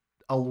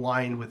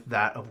aligned with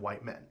that of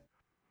white men.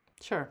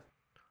 Sure.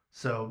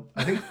 So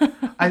I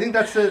think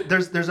that's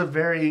there's a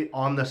very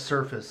on the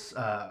surface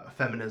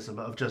feminism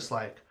of just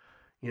like,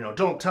 you know,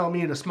 don't tell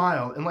me to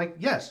smile, and like,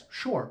 yes,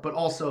 sure, but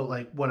also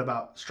like, what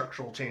about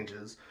structural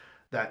changes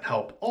that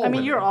help all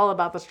women? You're all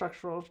about the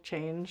structural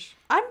change.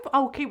 I'm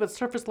okay with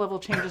surface level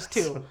changes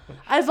too,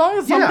 as long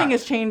as something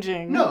is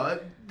changing. No,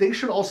 they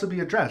should also be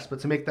addressed, but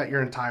to make that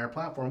your entire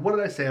platform. What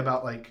did I say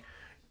about like?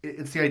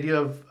 It's the idea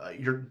of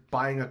you're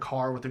buying a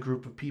car with a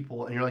group of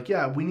people, and you're like,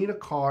 yeah, we need a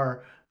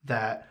car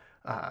that.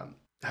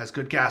 Has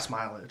good gas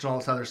mileage and all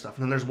this other stuff.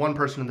 And then there's one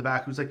person in the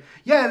back who's like,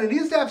 yeah, and it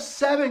needs to have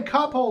 7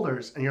 cup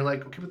holders. And you're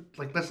like, okay, but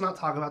like, let's not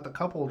talk about the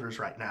cup holders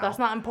right now. That's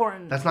not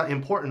important. That's not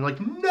important. Like,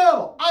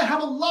 no, I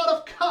have a lot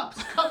of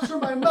cups. Cups are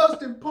my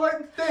most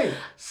important thing.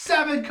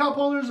 7 cup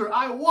holders or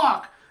I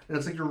walk. And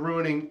it's like you're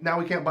ruining. Now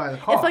we can't buy the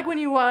car. It's like when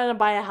you want to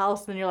buy a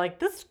house and you're like,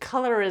 this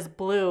color is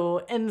blue,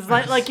 and it's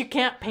like you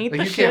can't paint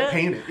like the you shit. can't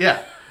paint it.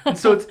 Yeah. And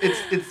so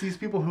it's these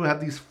people who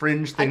have these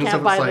fringe things. I can't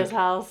of buy it's this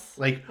house.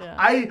 Like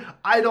Yeah.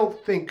 I don't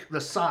think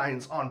the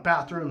signs on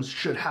bathrooms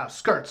should have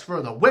skirts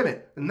for the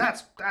women, and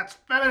that's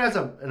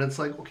feminism. And it's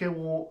like, okay,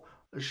 well,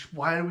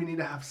 why do we need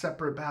to have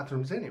separate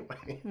bathrooms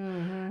anyway?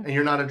 And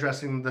you're not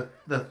addressing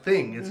the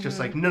thing. It's just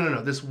like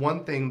no. This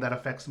one thing that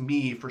affects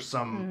me for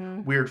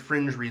some weird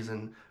fringe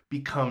reason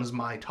becomes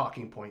my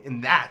talking point,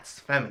 and that's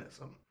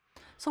feminism.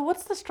 So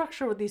what's the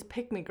structure with these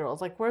pick-me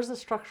girls? Like, where's the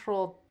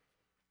structural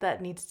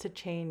that needs to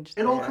change?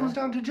 It all comes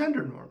down to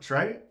gender norms,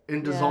 right?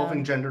 In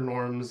dissolving gender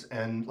norms,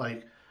 and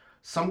like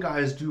some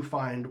guys do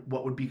find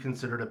what would be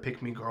considered a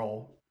pick-me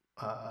girl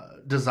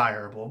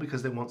desirable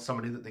because they want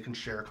somebody that they can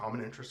share a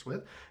common interest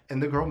with,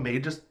 and the girl may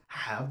just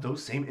have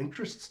those same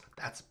interests.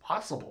 That's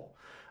possible.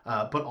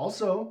 But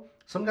also,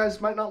 some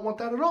guys might not want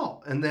that at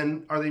all. And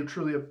then are they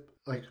truly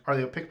are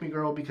they a pick-me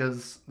girl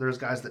because there's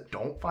guys that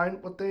don't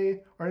find what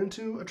they are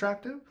into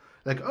attractive?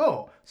 Like,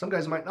 oh, some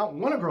guys might not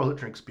want a girl that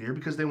drinks beer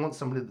because they want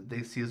somebody that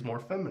they see as more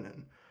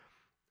feminine.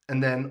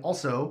 And then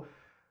also,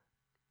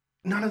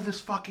 none of this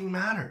fucking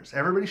matters.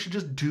 Everybody should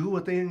just do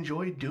what they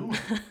enjoy doing.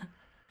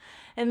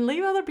 And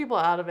leave other people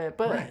out of it.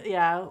 But right.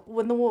 yeah,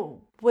 when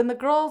the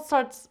girl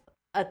starts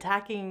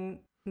attacking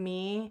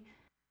me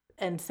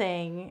and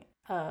saying,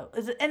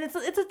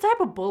 it's a type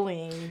of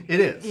bullying.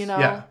 It is, you know.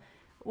 Yeah.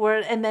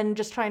 And then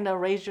just trying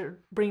to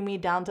bring me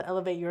down to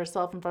elevate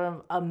yourself in front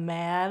of a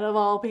man of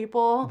all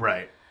people.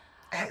 Right.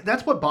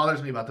 That's what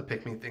bothers me about the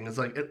pick-me thing. Is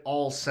like it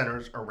all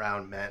centers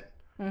around men.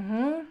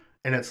 Mm-hmm.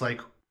 And it's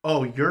like,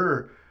 oh,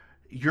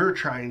 you're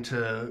trying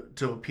to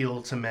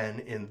appeal to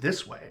men in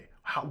this way.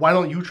 Why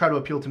don't you try to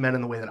appeal to men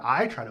in the way that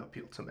I try to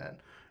appeal to men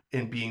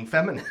in being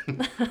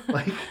feminine?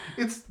 Like,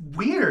 it's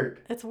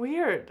weird. It's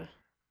weird.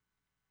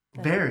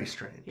 Very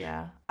strange.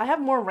 Yeah. I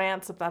have more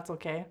rants if that's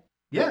okay.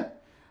 Yeah.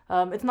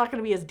 It's not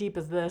going to be as deep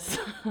as this.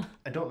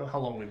 I don't know how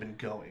long we've been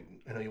going.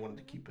 I know you wanted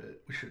to keep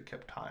it. We should have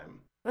kept time.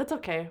 That's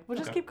okay. We'll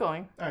just keep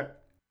going. All right.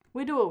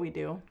 We do what we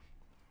do.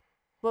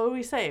 What do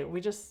we say?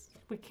 We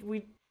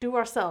do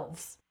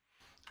ourselves.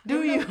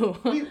 Do you?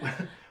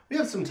 We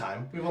have some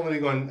time. We've only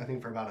been going, I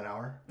think, for about an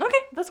hour. Okay,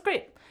 that's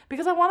great.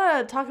 Because I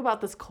want to talk about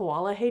this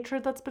koala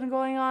hatred that's been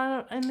going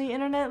on in the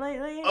internet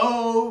lately.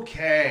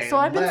 Okay. So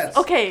let's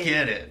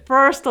get it.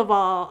 First of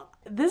all,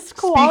 this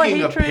koala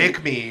Speaking hatred of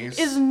pick-me's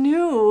is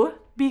new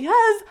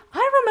because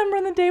I remember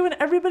in the day when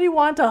everybody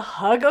wanted to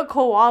hug a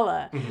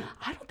koala. Mm-hmm.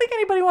 I don't think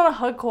anybody want to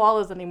hug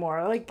koalas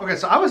anymore. Like, okay,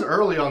 so I was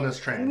early on this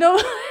train. No,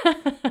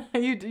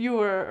 you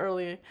were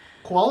early.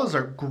 Koalas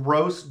are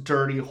gross,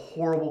 dirty,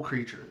 horrible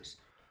creatures.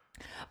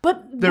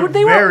 But they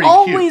were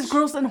always cute.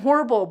 Gross and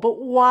horrible.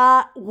 But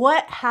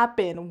what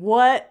happened?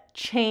 What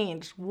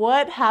changed?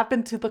 What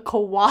happened to the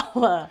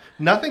koala?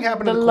 Nothing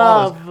happened to the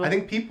love. koalas. I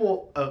think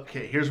people...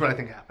 Okay, here's what I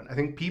think happened. I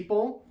think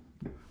people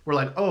were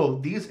like, oh,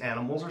 these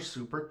animals are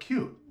super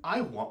cute. I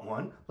want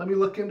one. Let me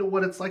look into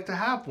what it's like to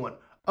have one.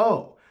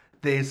 Oh,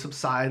 they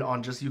subside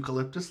on just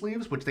eucalyptus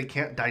leaves, which they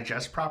can't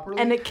digest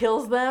properly. And it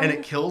kills them. It's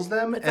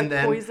and like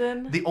then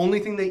poison. The only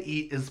thing they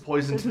eat is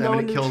poison to them,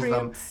 and it kills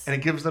them. And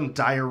it gives them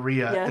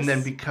diarrhea. Yes. And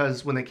then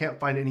because when they can't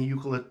find any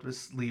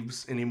eucalyptus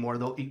leaves anymore,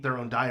 they'll eat their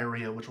own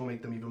diarrhea, which will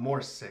make them even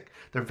more sick.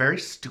 They're very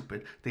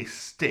stupid. They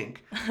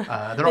stink.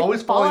 They're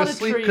always falling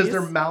asleep because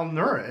they're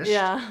malnourished.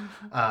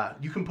 Yeah.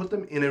 You can put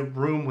them in a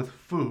room with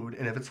food,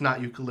 and if it's not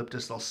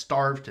eucalyptus, they'll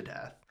starve to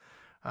death.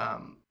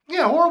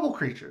 Yeah, horrible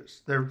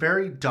creatures. They're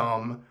very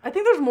dumb. I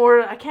think there's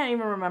more. I can't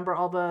even remember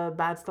all the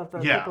bad stuff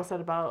that people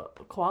said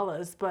about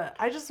koalas, but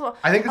I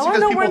think it's because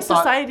people where in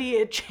thought, society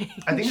it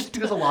changed. I think it's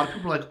because a lot of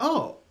people are like,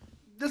 oh,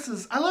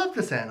 I love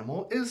this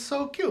animal. It's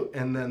so cute.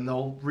 And then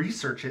they'll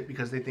research it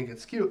because they think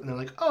it's cute. And they're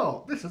like,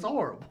 oh, this is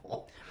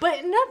horrible. But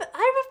I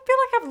feel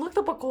like I've looked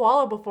up a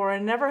koala before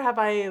and never have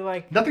I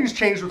like... Nothing's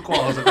changed with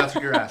koalas if that's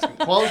what you're asking.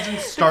 Koalas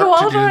didn't start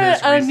to do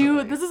this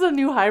recently. This is a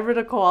new hybrid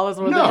of koalas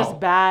where they're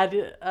just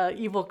bad,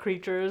 evil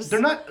creatures.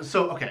 They're not...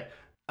 So, okay.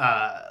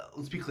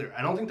 Let's be clear.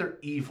 I don't think they're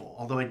evil.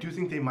 Although I do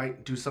think they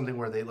might do something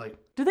where they like...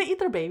 Do they eat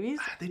their babies?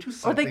 They do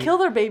something. Or they kill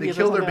their babies.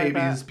 They kill their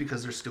babies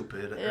because they're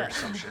stupid or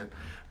some shit.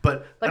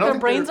 But like their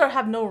brains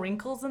have no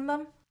wrinkles in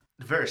them?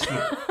 Very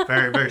smooth.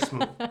 Very, very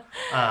smooth.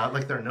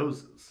 Like their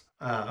noses.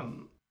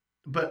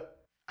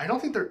 But I don't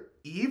think they're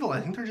evil.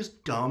 I think they're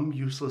just dumb,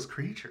 useless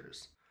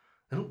creatures.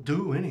 They don't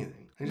do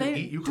anything. They just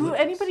eat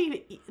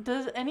eucalyptus.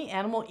 Does any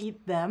animal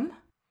eat them?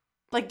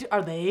 Like,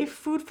 are they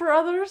food for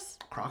others?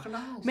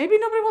 Crocodiles? Maybe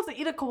nobody wants to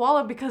eat a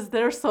koala because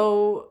they have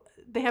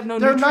no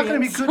nutrients. They're not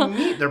going to be good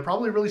meat. They're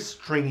probably really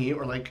stringy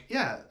or like,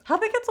 yeah.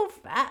 How'd they get so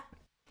fat?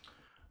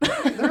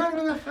 They're not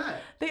even that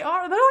fat. They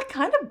are. They're like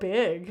kind of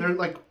big. They're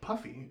like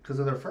puffy because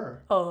of their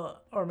fur. Oh,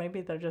 or maybe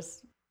they're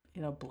just,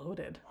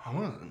 bloated. I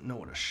want to know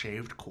what a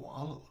shaved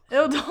koala looks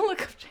like. Ew, don't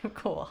look up shaved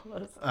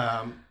koalas.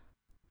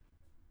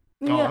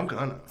 Yeah. I'm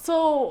gonna.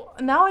 So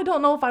now I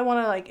don't know if I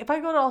want to if I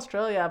go to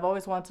Australia, I've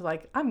always wanted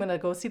to I'm gonna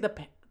go see the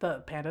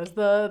pandas,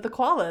 the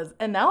koalas,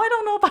 and now I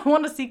don't know if I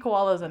want to see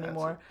koalas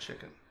anymore. That's a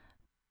chicken.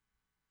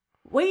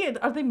 Wait,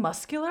 are they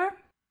muscular?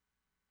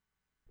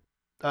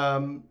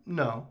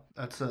 No,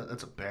 that's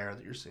a bear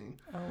that you're seeing.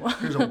 Oh.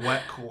 Here's a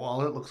wet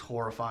koala. It looks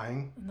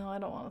horrifying. No, I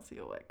don't want to see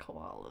a wet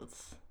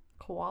koalas.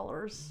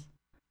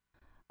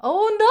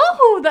 Oh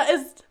no, that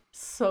is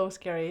so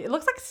scary. It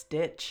looks like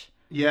Stitch.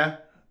 Yeah,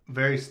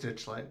 very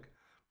Stitch-like.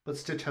 But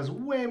Stitch has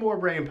way more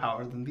brain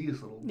power than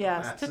these little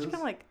masses. Stitch can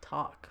like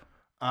talk.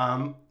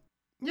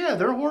 Yeah,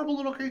 they're horrible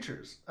little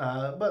creatures.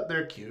 But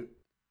they're cute.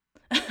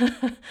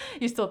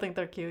 You still think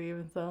they're cute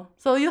even so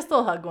you'll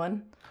still hug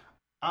one.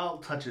 I'll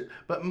touch it.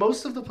 But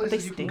most of the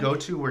places you can go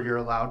to where you're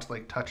allowed to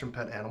like touch and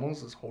pet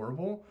animals is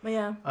horrible.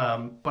 Yeah.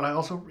 But I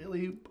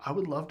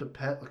would love to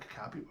pet like a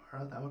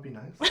capybara. That would be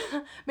nice.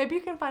 Maybe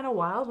you can find a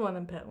wild one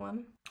and pet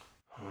one.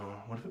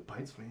 What if it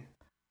bites me?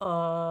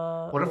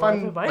 What if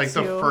I'm like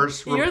the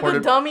first reported... You're the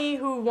dummy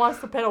who wants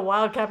to pet a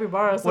wild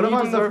capybara, so what if you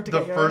I'm deserve the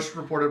to get first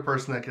reported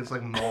person that gets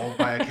like mauled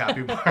by a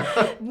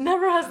capybara?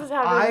 Never has this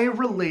happened. I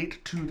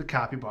relate to the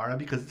capybara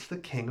because it's the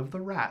king of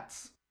the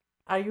rats.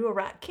 Are you a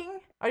rat king?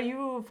 Are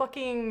you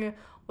fucking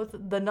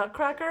the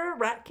Nutcracker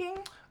rat king?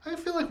 I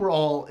feel like we're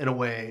all in a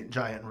way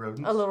giant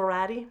rodents. A little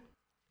ratty.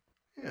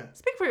 Yeah.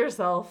 Speak for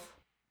yourself.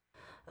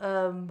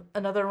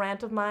 Another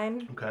rant of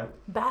mine. Okay.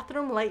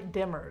 Bathroom light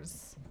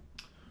dimmers.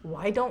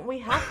 Why don't we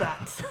have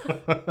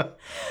that?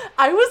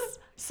 I was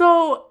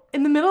so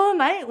in the middle of the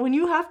night when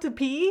you have to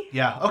pee.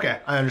 Yeah,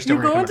 okay. I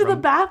understand. You go into the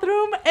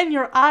bathroom and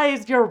your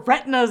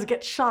retinas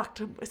get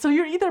shocked. So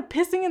you're either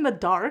pissing in the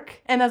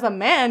dark, and as a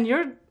man,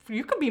 you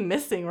could be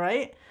missing,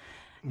 right?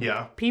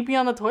 Yeah. Pee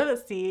on the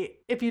toilet seat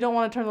if you don't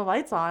want to turn the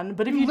lights on.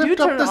 But if you do lift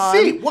turn up the on,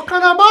 seat. What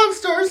kind of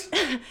monsters?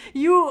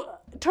 You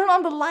turn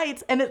on the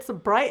lights and it's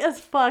bright as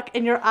fuck,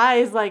 and your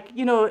eyes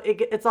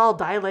it's all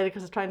dilated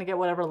because it's trying to get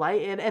whatever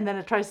light in, and then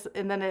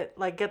it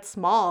like gets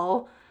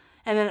small,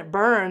 and then it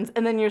burns,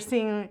 and then you're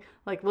seeing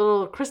like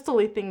little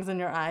crystally things in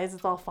your eyes.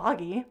 It's all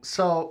foggy.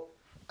 So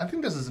I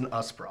think this is an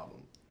us problem.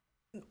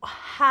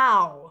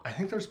 How? I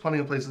think there's plenty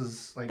of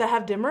places like that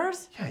have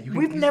dimmers. Yeah, you can.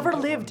 We've never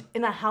lived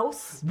in a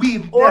house.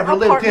 We've never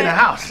lived in a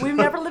house. We've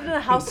never lived in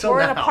a house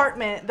or an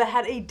apartment that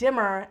had a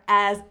dimmer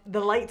as the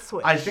light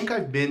switch. I think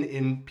I've been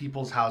in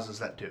people's houses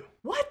that do.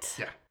 What?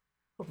 Yeah.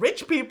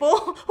 Rich people?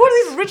 Who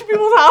are these rich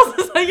people's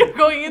houses that you're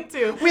going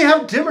into? We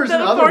have dimmers in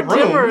other rooms.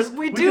 Dimmers.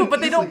 We do, but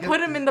they don't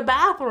put them in the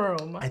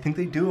bathroom. I think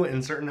they do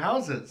in certain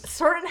houses.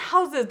 Certain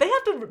houses, they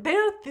have to.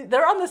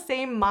 They're on the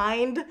same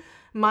mind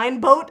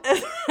boat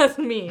as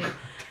me.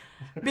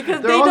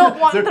 Because they don't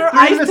want their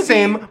eyes to be... They're in the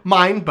same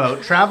mind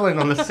boat, traveling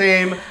on the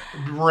same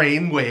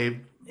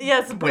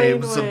waves of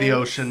the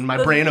ocean,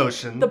 brain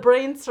ocean. The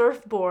brain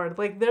surfboard.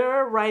 Like,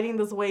 they're riding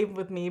this wave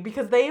with me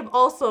because they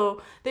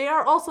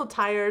are also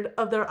tired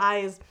of their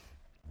eyes.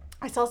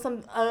 I saw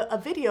a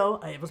video,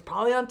 it was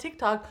probably on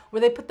TikTok, where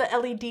they put the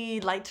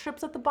LED light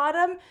strips at the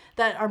bottom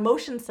that are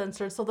motion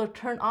censored, so they're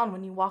turned on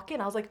when you walk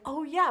in. I was like,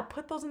 oh yeah,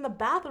 put those in the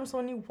bathroom so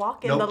when you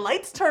walk in, the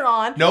lights turn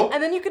on. Nope.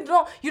 And then you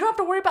don't have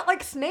to worry about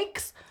like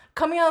snakes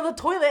coming out of the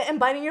toilet and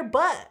biting your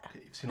butt.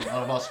 You've seen a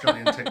lot of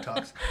Australian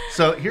TikToks.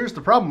 So here's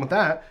the problem with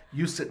that.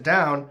 You sit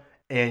down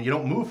and you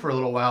don't move for a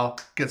little while,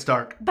 it gets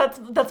dark. That's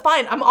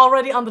fine. I'm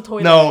already on the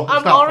toilet. No, it's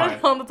I'm not already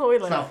fine. on the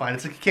toilet. It's not fine.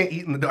 It's like you can't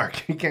eat in the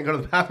dark. You can't go to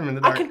the bathroom in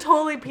the dark. I can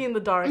totally pee in the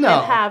dark and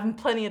have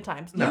plenty of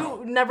times. No.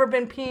 You've never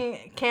been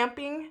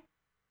camping?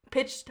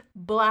 Pitched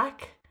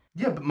black?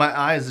 Yeah, but my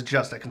eyes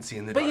adjust. I can see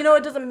in the dark. But you know,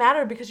 it doesn't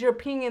matter because you're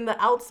peeing in the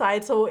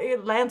outside, so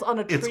it lands on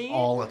a tree. It's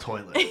all a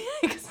toilet.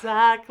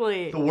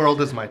 Exactly. The world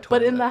is my toilet.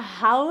 But in the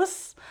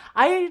house,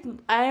 I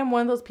am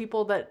one of those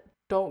people that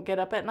don't get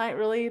up at night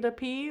really to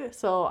pee,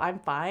 so I'm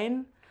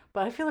fine.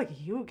 But I feel like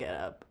you get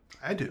up.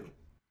 I do.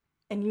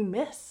 And you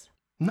miss.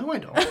 No, I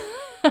don't.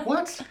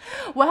 What?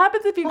 What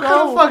happens if you what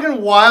go? What kind of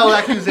fucking wild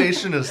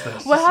accusation is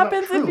this? What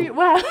happens if you?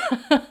 What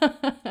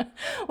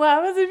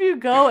happens if you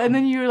go and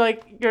then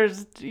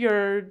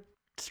you're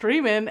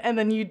streaming and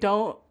then you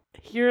don't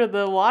hear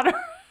the water?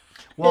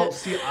 Well,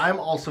 see, I'm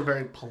also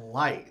very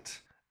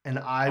polite, and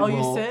I will.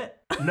 Oh, you sit?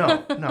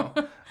 No.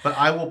 But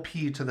I will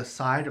pee to the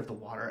side of the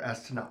water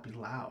as to not be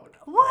loud.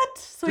 What?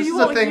 So this is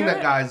a thing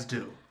that guys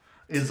do.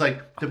 Is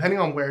like, depending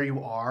on where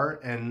you are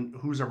and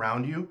who's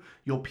around you,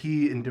 you'll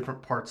pee in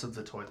different parts of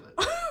the toilet.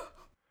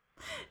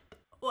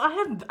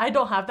 Well, I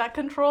don't have that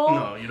control.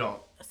 No, you don't.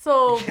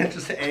 So you can't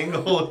just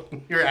angle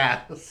your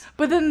ass.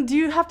 But then do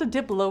you have to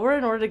dip lower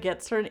in order to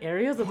get certain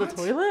areas of the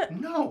toilet?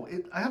 No,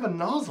 I have a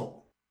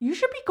nozzle. You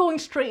should be going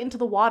straight into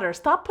the water.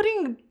 Stop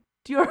putting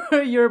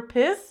your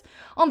piss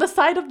on the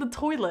side of the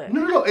toilet.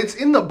 No, it's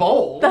in the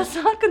bowl. That's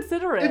not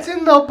considerate. It's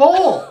in the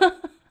bowl.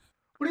 What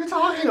are you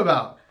talking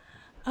about?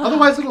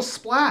 Otherwise, it'll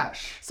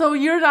splash. So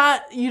you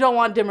don't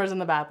want dimmers in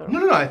the bathroom?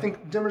 No. I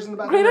think dimmers in the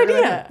bathroom. Great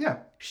idea. Yeah.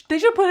 They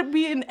should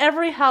be in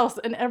every house,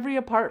 and every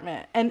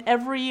apartment, and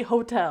every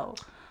hotel.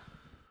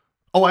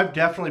 Oh, I've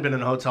definitely been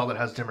in a hotel that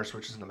has dimmer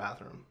switches in the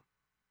bathroom.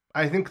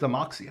 I think the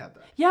Moxie had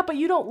that. Yeah, but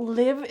you don't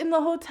live in the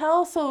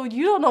hotel, so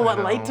you don't know what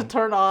light to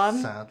turn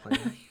on. Sadly.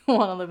 You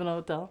want to live in a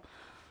hotel.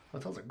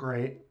 Hotels are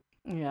great.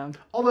 Yeah.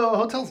 Although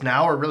hotels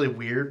now are really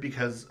weird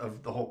because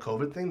of the whole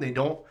COVID thing.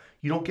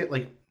 You don't get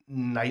like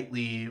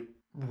nightly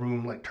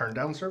room like turn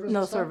down service.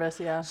 No service,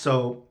 yeah.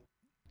 So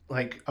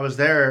like I was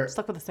there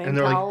stuck with the same and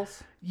they're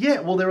towels. Like, yeah,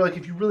 well they were like,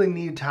 if you really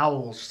need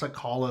towels, just like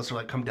call us or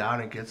like come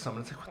down and get some.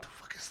 And it's like, what the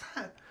fuck is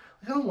that?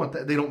 Like, I don't want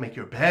that. They don't make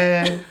your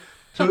bed.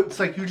 So it's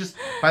like you just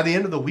by the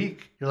end of the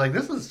week you're like,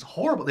 this is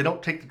horrible. They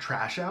don't take the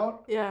trash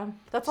out. Yeah,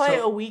 that's why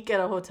a week at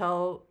a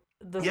hotel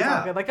doesn't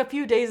sound good. Like a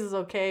few days is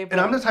okay. But...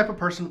 And I'm the type of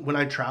person when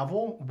I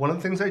travel, one of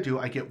the things I do,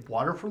 I get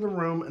water for the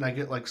room and I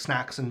get like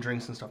snacks and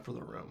drinks and stuff for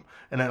the room.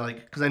 And I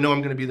like because I know I'm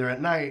going to be there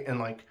at night and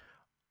like.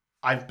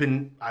 I've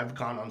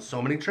gone on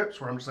so many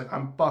trips where I'm just like,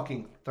 I'm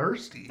fucking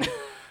thirsty.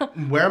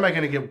 Where am I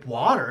going to get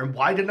water? And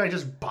why didn't I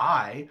just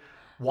buy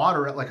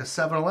water at like a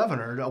 7-Eleven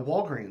or a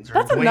Walgreens? Or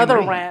That's another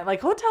rant.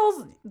 Like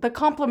hotels, the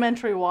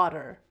complimentary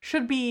water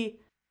should be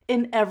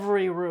in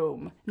every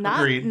room.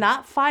 Agreed.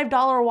 Not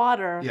 $5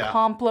 water,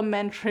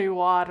 complimentary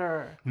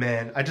water.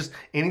 Man,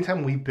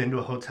 anytime we've been to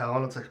a hotel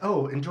and it's like,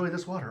 oh, enjoy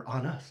this water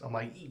on us. I'm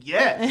like,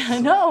 yes. I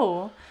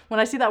know. When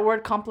I see that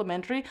word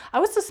complimentary, I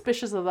was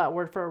suspicious of that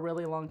word for a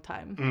really long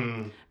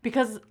time.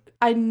 Because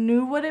I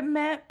knew what it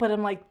meant, but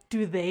I'm like,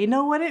 do they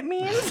know what it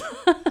means?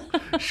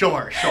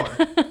 Sure.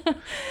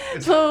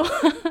 So...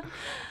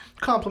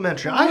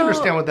 Complimentary. I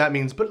understand what that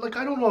means, but like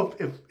I don't know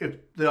if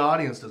the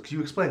audience does. Can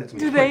you explain it to me?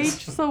 Do they?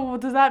 So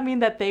does that mean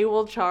that they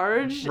will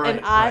charge?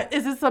 Right,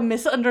 is this a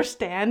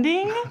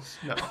misunderstanding?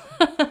 No.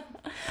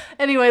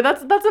 Anyway,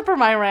 that's it for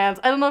my rants.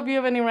 I don't know if you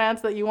have any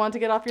rants that you want to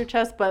get off your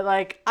chest, but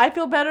like I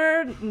feel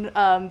better.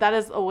 That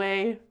is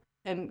away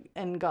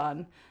and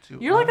gone.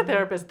 You're like a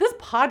therapist. This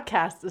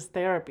podcast is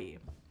therapy.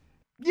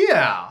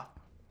 Yeah.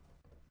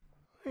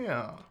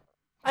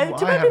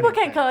 Too many people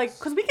can't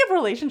because we give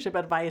relationship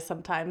advice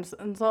sometimes,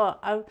 and so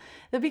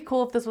it'd be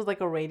cool if this was like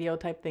a radio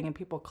type thing and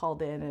people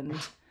called in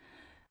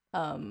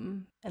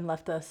and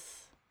left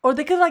us, or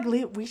they could like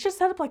leave. We should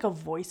set up like a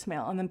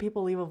voicemail, and then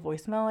people leave a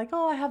voicemail like,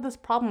 "Oh, I have this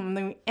problem," and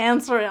then we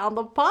answer it on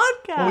the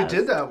podcast. Well, we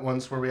did that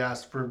once where we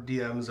asked for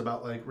DMs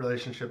about like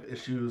relationship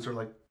issues or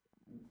like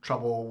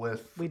trouble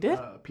with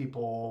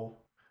people.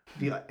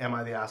 Am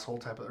I the asshole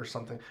type or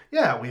something?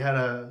 Yeah, we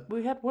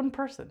had one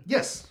person.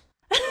 Yes.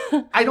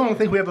 I don't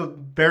think we have a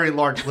very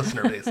large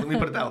listener base. Let me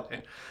put it that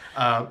way.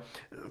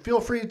 Feel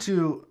free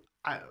to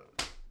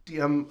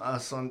DM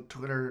us on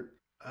Twitter.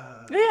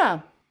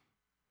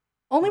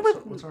 Only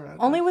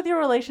with your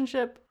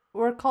relationship.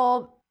 We're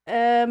called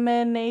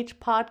MNH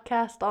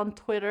Podcast on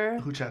Twitter.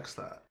 Who checks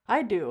that?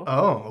 I do.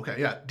 Oh, okay.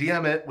 Yeah.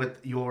 DM it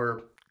with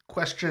your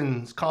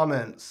questions,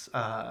 comments,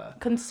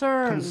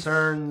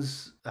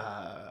 concerns,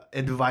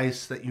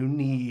 advice that you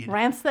need.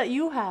 Rants that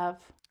you have.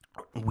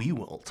 We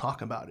will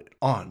talk about it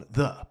on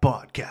the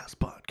podcast.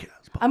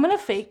 I'm going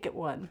to fake it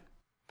one.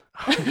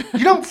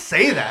 You don't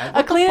say that.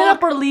 A clean it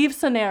up or leave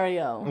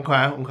scenario.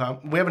 Okay.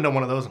 We haven't done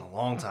one of those in a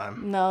long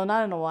time. No,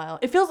 not in a while.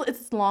 It feels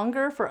it's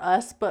longer for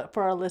us, but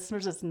for our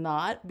listeners it's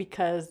not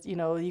because,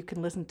 you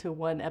can listen to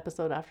one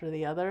episode after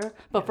the other.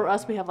 But for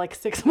us, we have like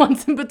 6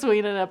 months in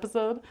between an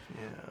episode.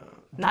 Yeah.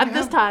 Not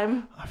this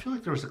time. I feel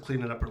like there was a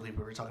clean it up or leave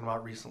we were talking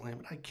about recently,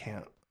 but I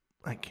can't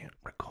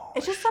recall.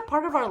 It's just a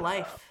part of our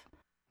life.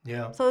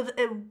 Yeah. So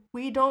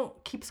we don't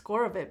keep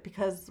score of it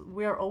because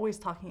we are always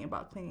talking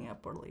about cleaning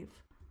up or leave.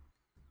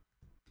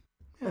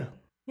 Yeah.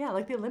 Yeah,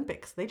 like the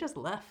Olympics. They just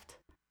left.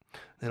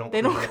 They don't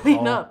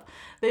clean up.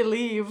 They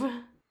leave. Well,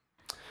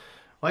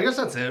 I guess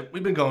that's it.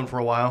 We've been going for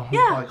a while.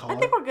 Yeah, I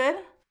think we're good.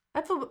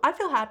 I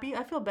feel happy.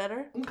 I feel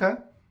better. Okay.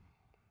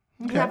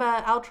 Do you have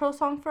an outro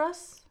song for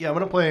us? Yeah, I'm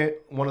going to play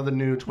one of the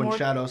new Twin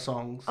Shadow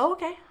songs. Oh,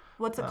 okay.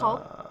 What's it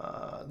called?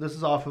 This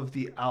is off of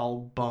the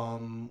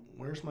album.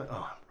 Where's my...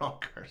 Oh, wrong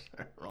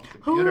cursor. Wrong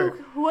computer.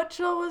 What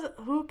show was it?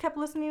 Who kept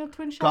listening to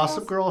Twin Shadows?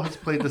 Gossip Girl has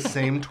played the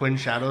same Twin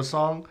Shadow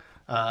song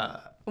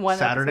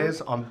Saturdays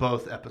on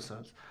both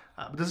episodes.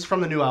 But this is from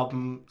the new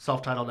album,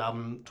 self-titled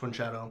album, Twin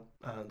Shadow.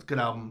 It's a good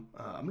album.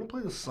 I'm going to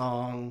play the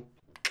song...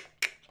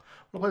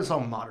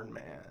 Modern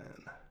Man.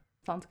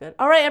 Sounds good.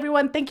 All right,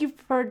 everyone. Thank you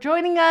for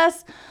joining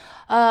us.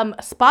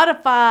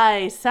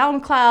 Spotify,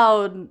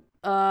 SoundCloud...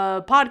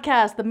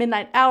 podcast, The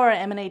Midnight Hour,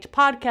 MNH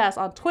Podcast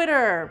on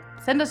Twitter.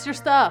 Send us your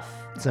stuff.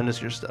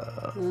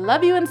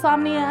 Love you,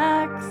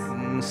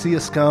 Insomniacs. See ya,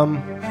 scum.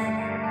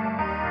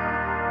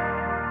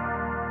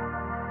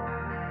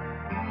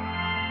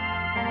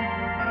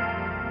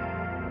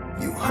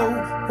 You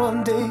hope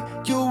one day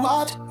you'll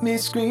watch me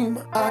scream.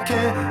 I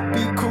can't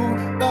be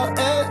cool about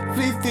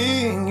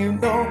everything. You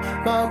know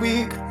my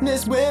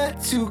weakness, where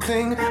to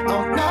cling.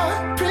 I'm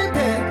not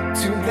prepared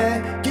to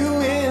let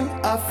you in.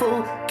 I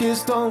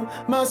focused on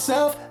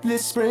myself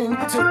this spring.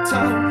 Took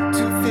time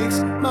to fix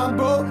my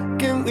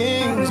broken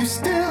wings. You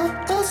still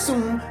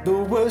assume the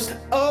worst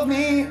of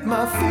me.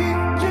 My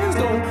feelings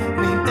don't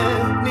mean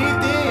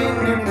anything.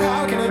 And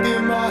how can I be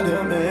mad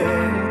at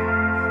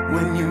man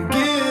when you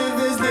give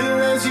as little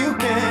as you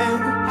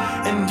can,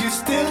 and you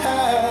still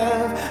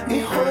have me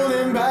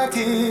holding back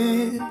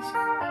tears?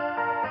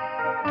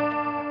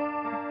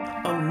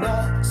 I'm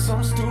not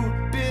some stupid